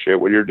 I appreciate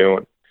what you're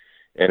doing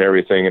and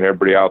everything, and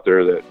everybody out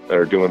there that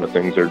are doing the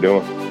things they're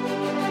doing.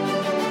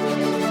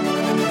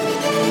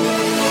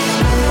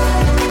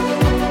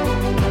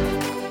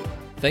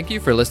 Thank you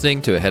for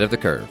listening to Ahead of the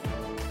Curve.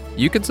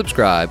 You can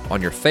subscribe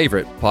on your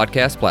favorite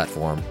podcast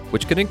platform,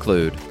 which could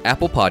include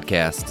Apple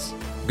Podcasts,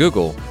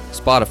 Google,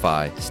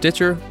 Spotify,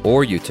 Stitcher,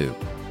 or YouTube.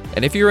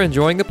 And if you're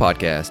enjoying the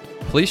podcast,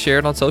 please share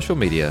it on social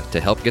media to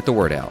help get the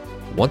word out.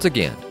 Once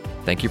again,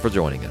 thank you for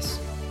joining us.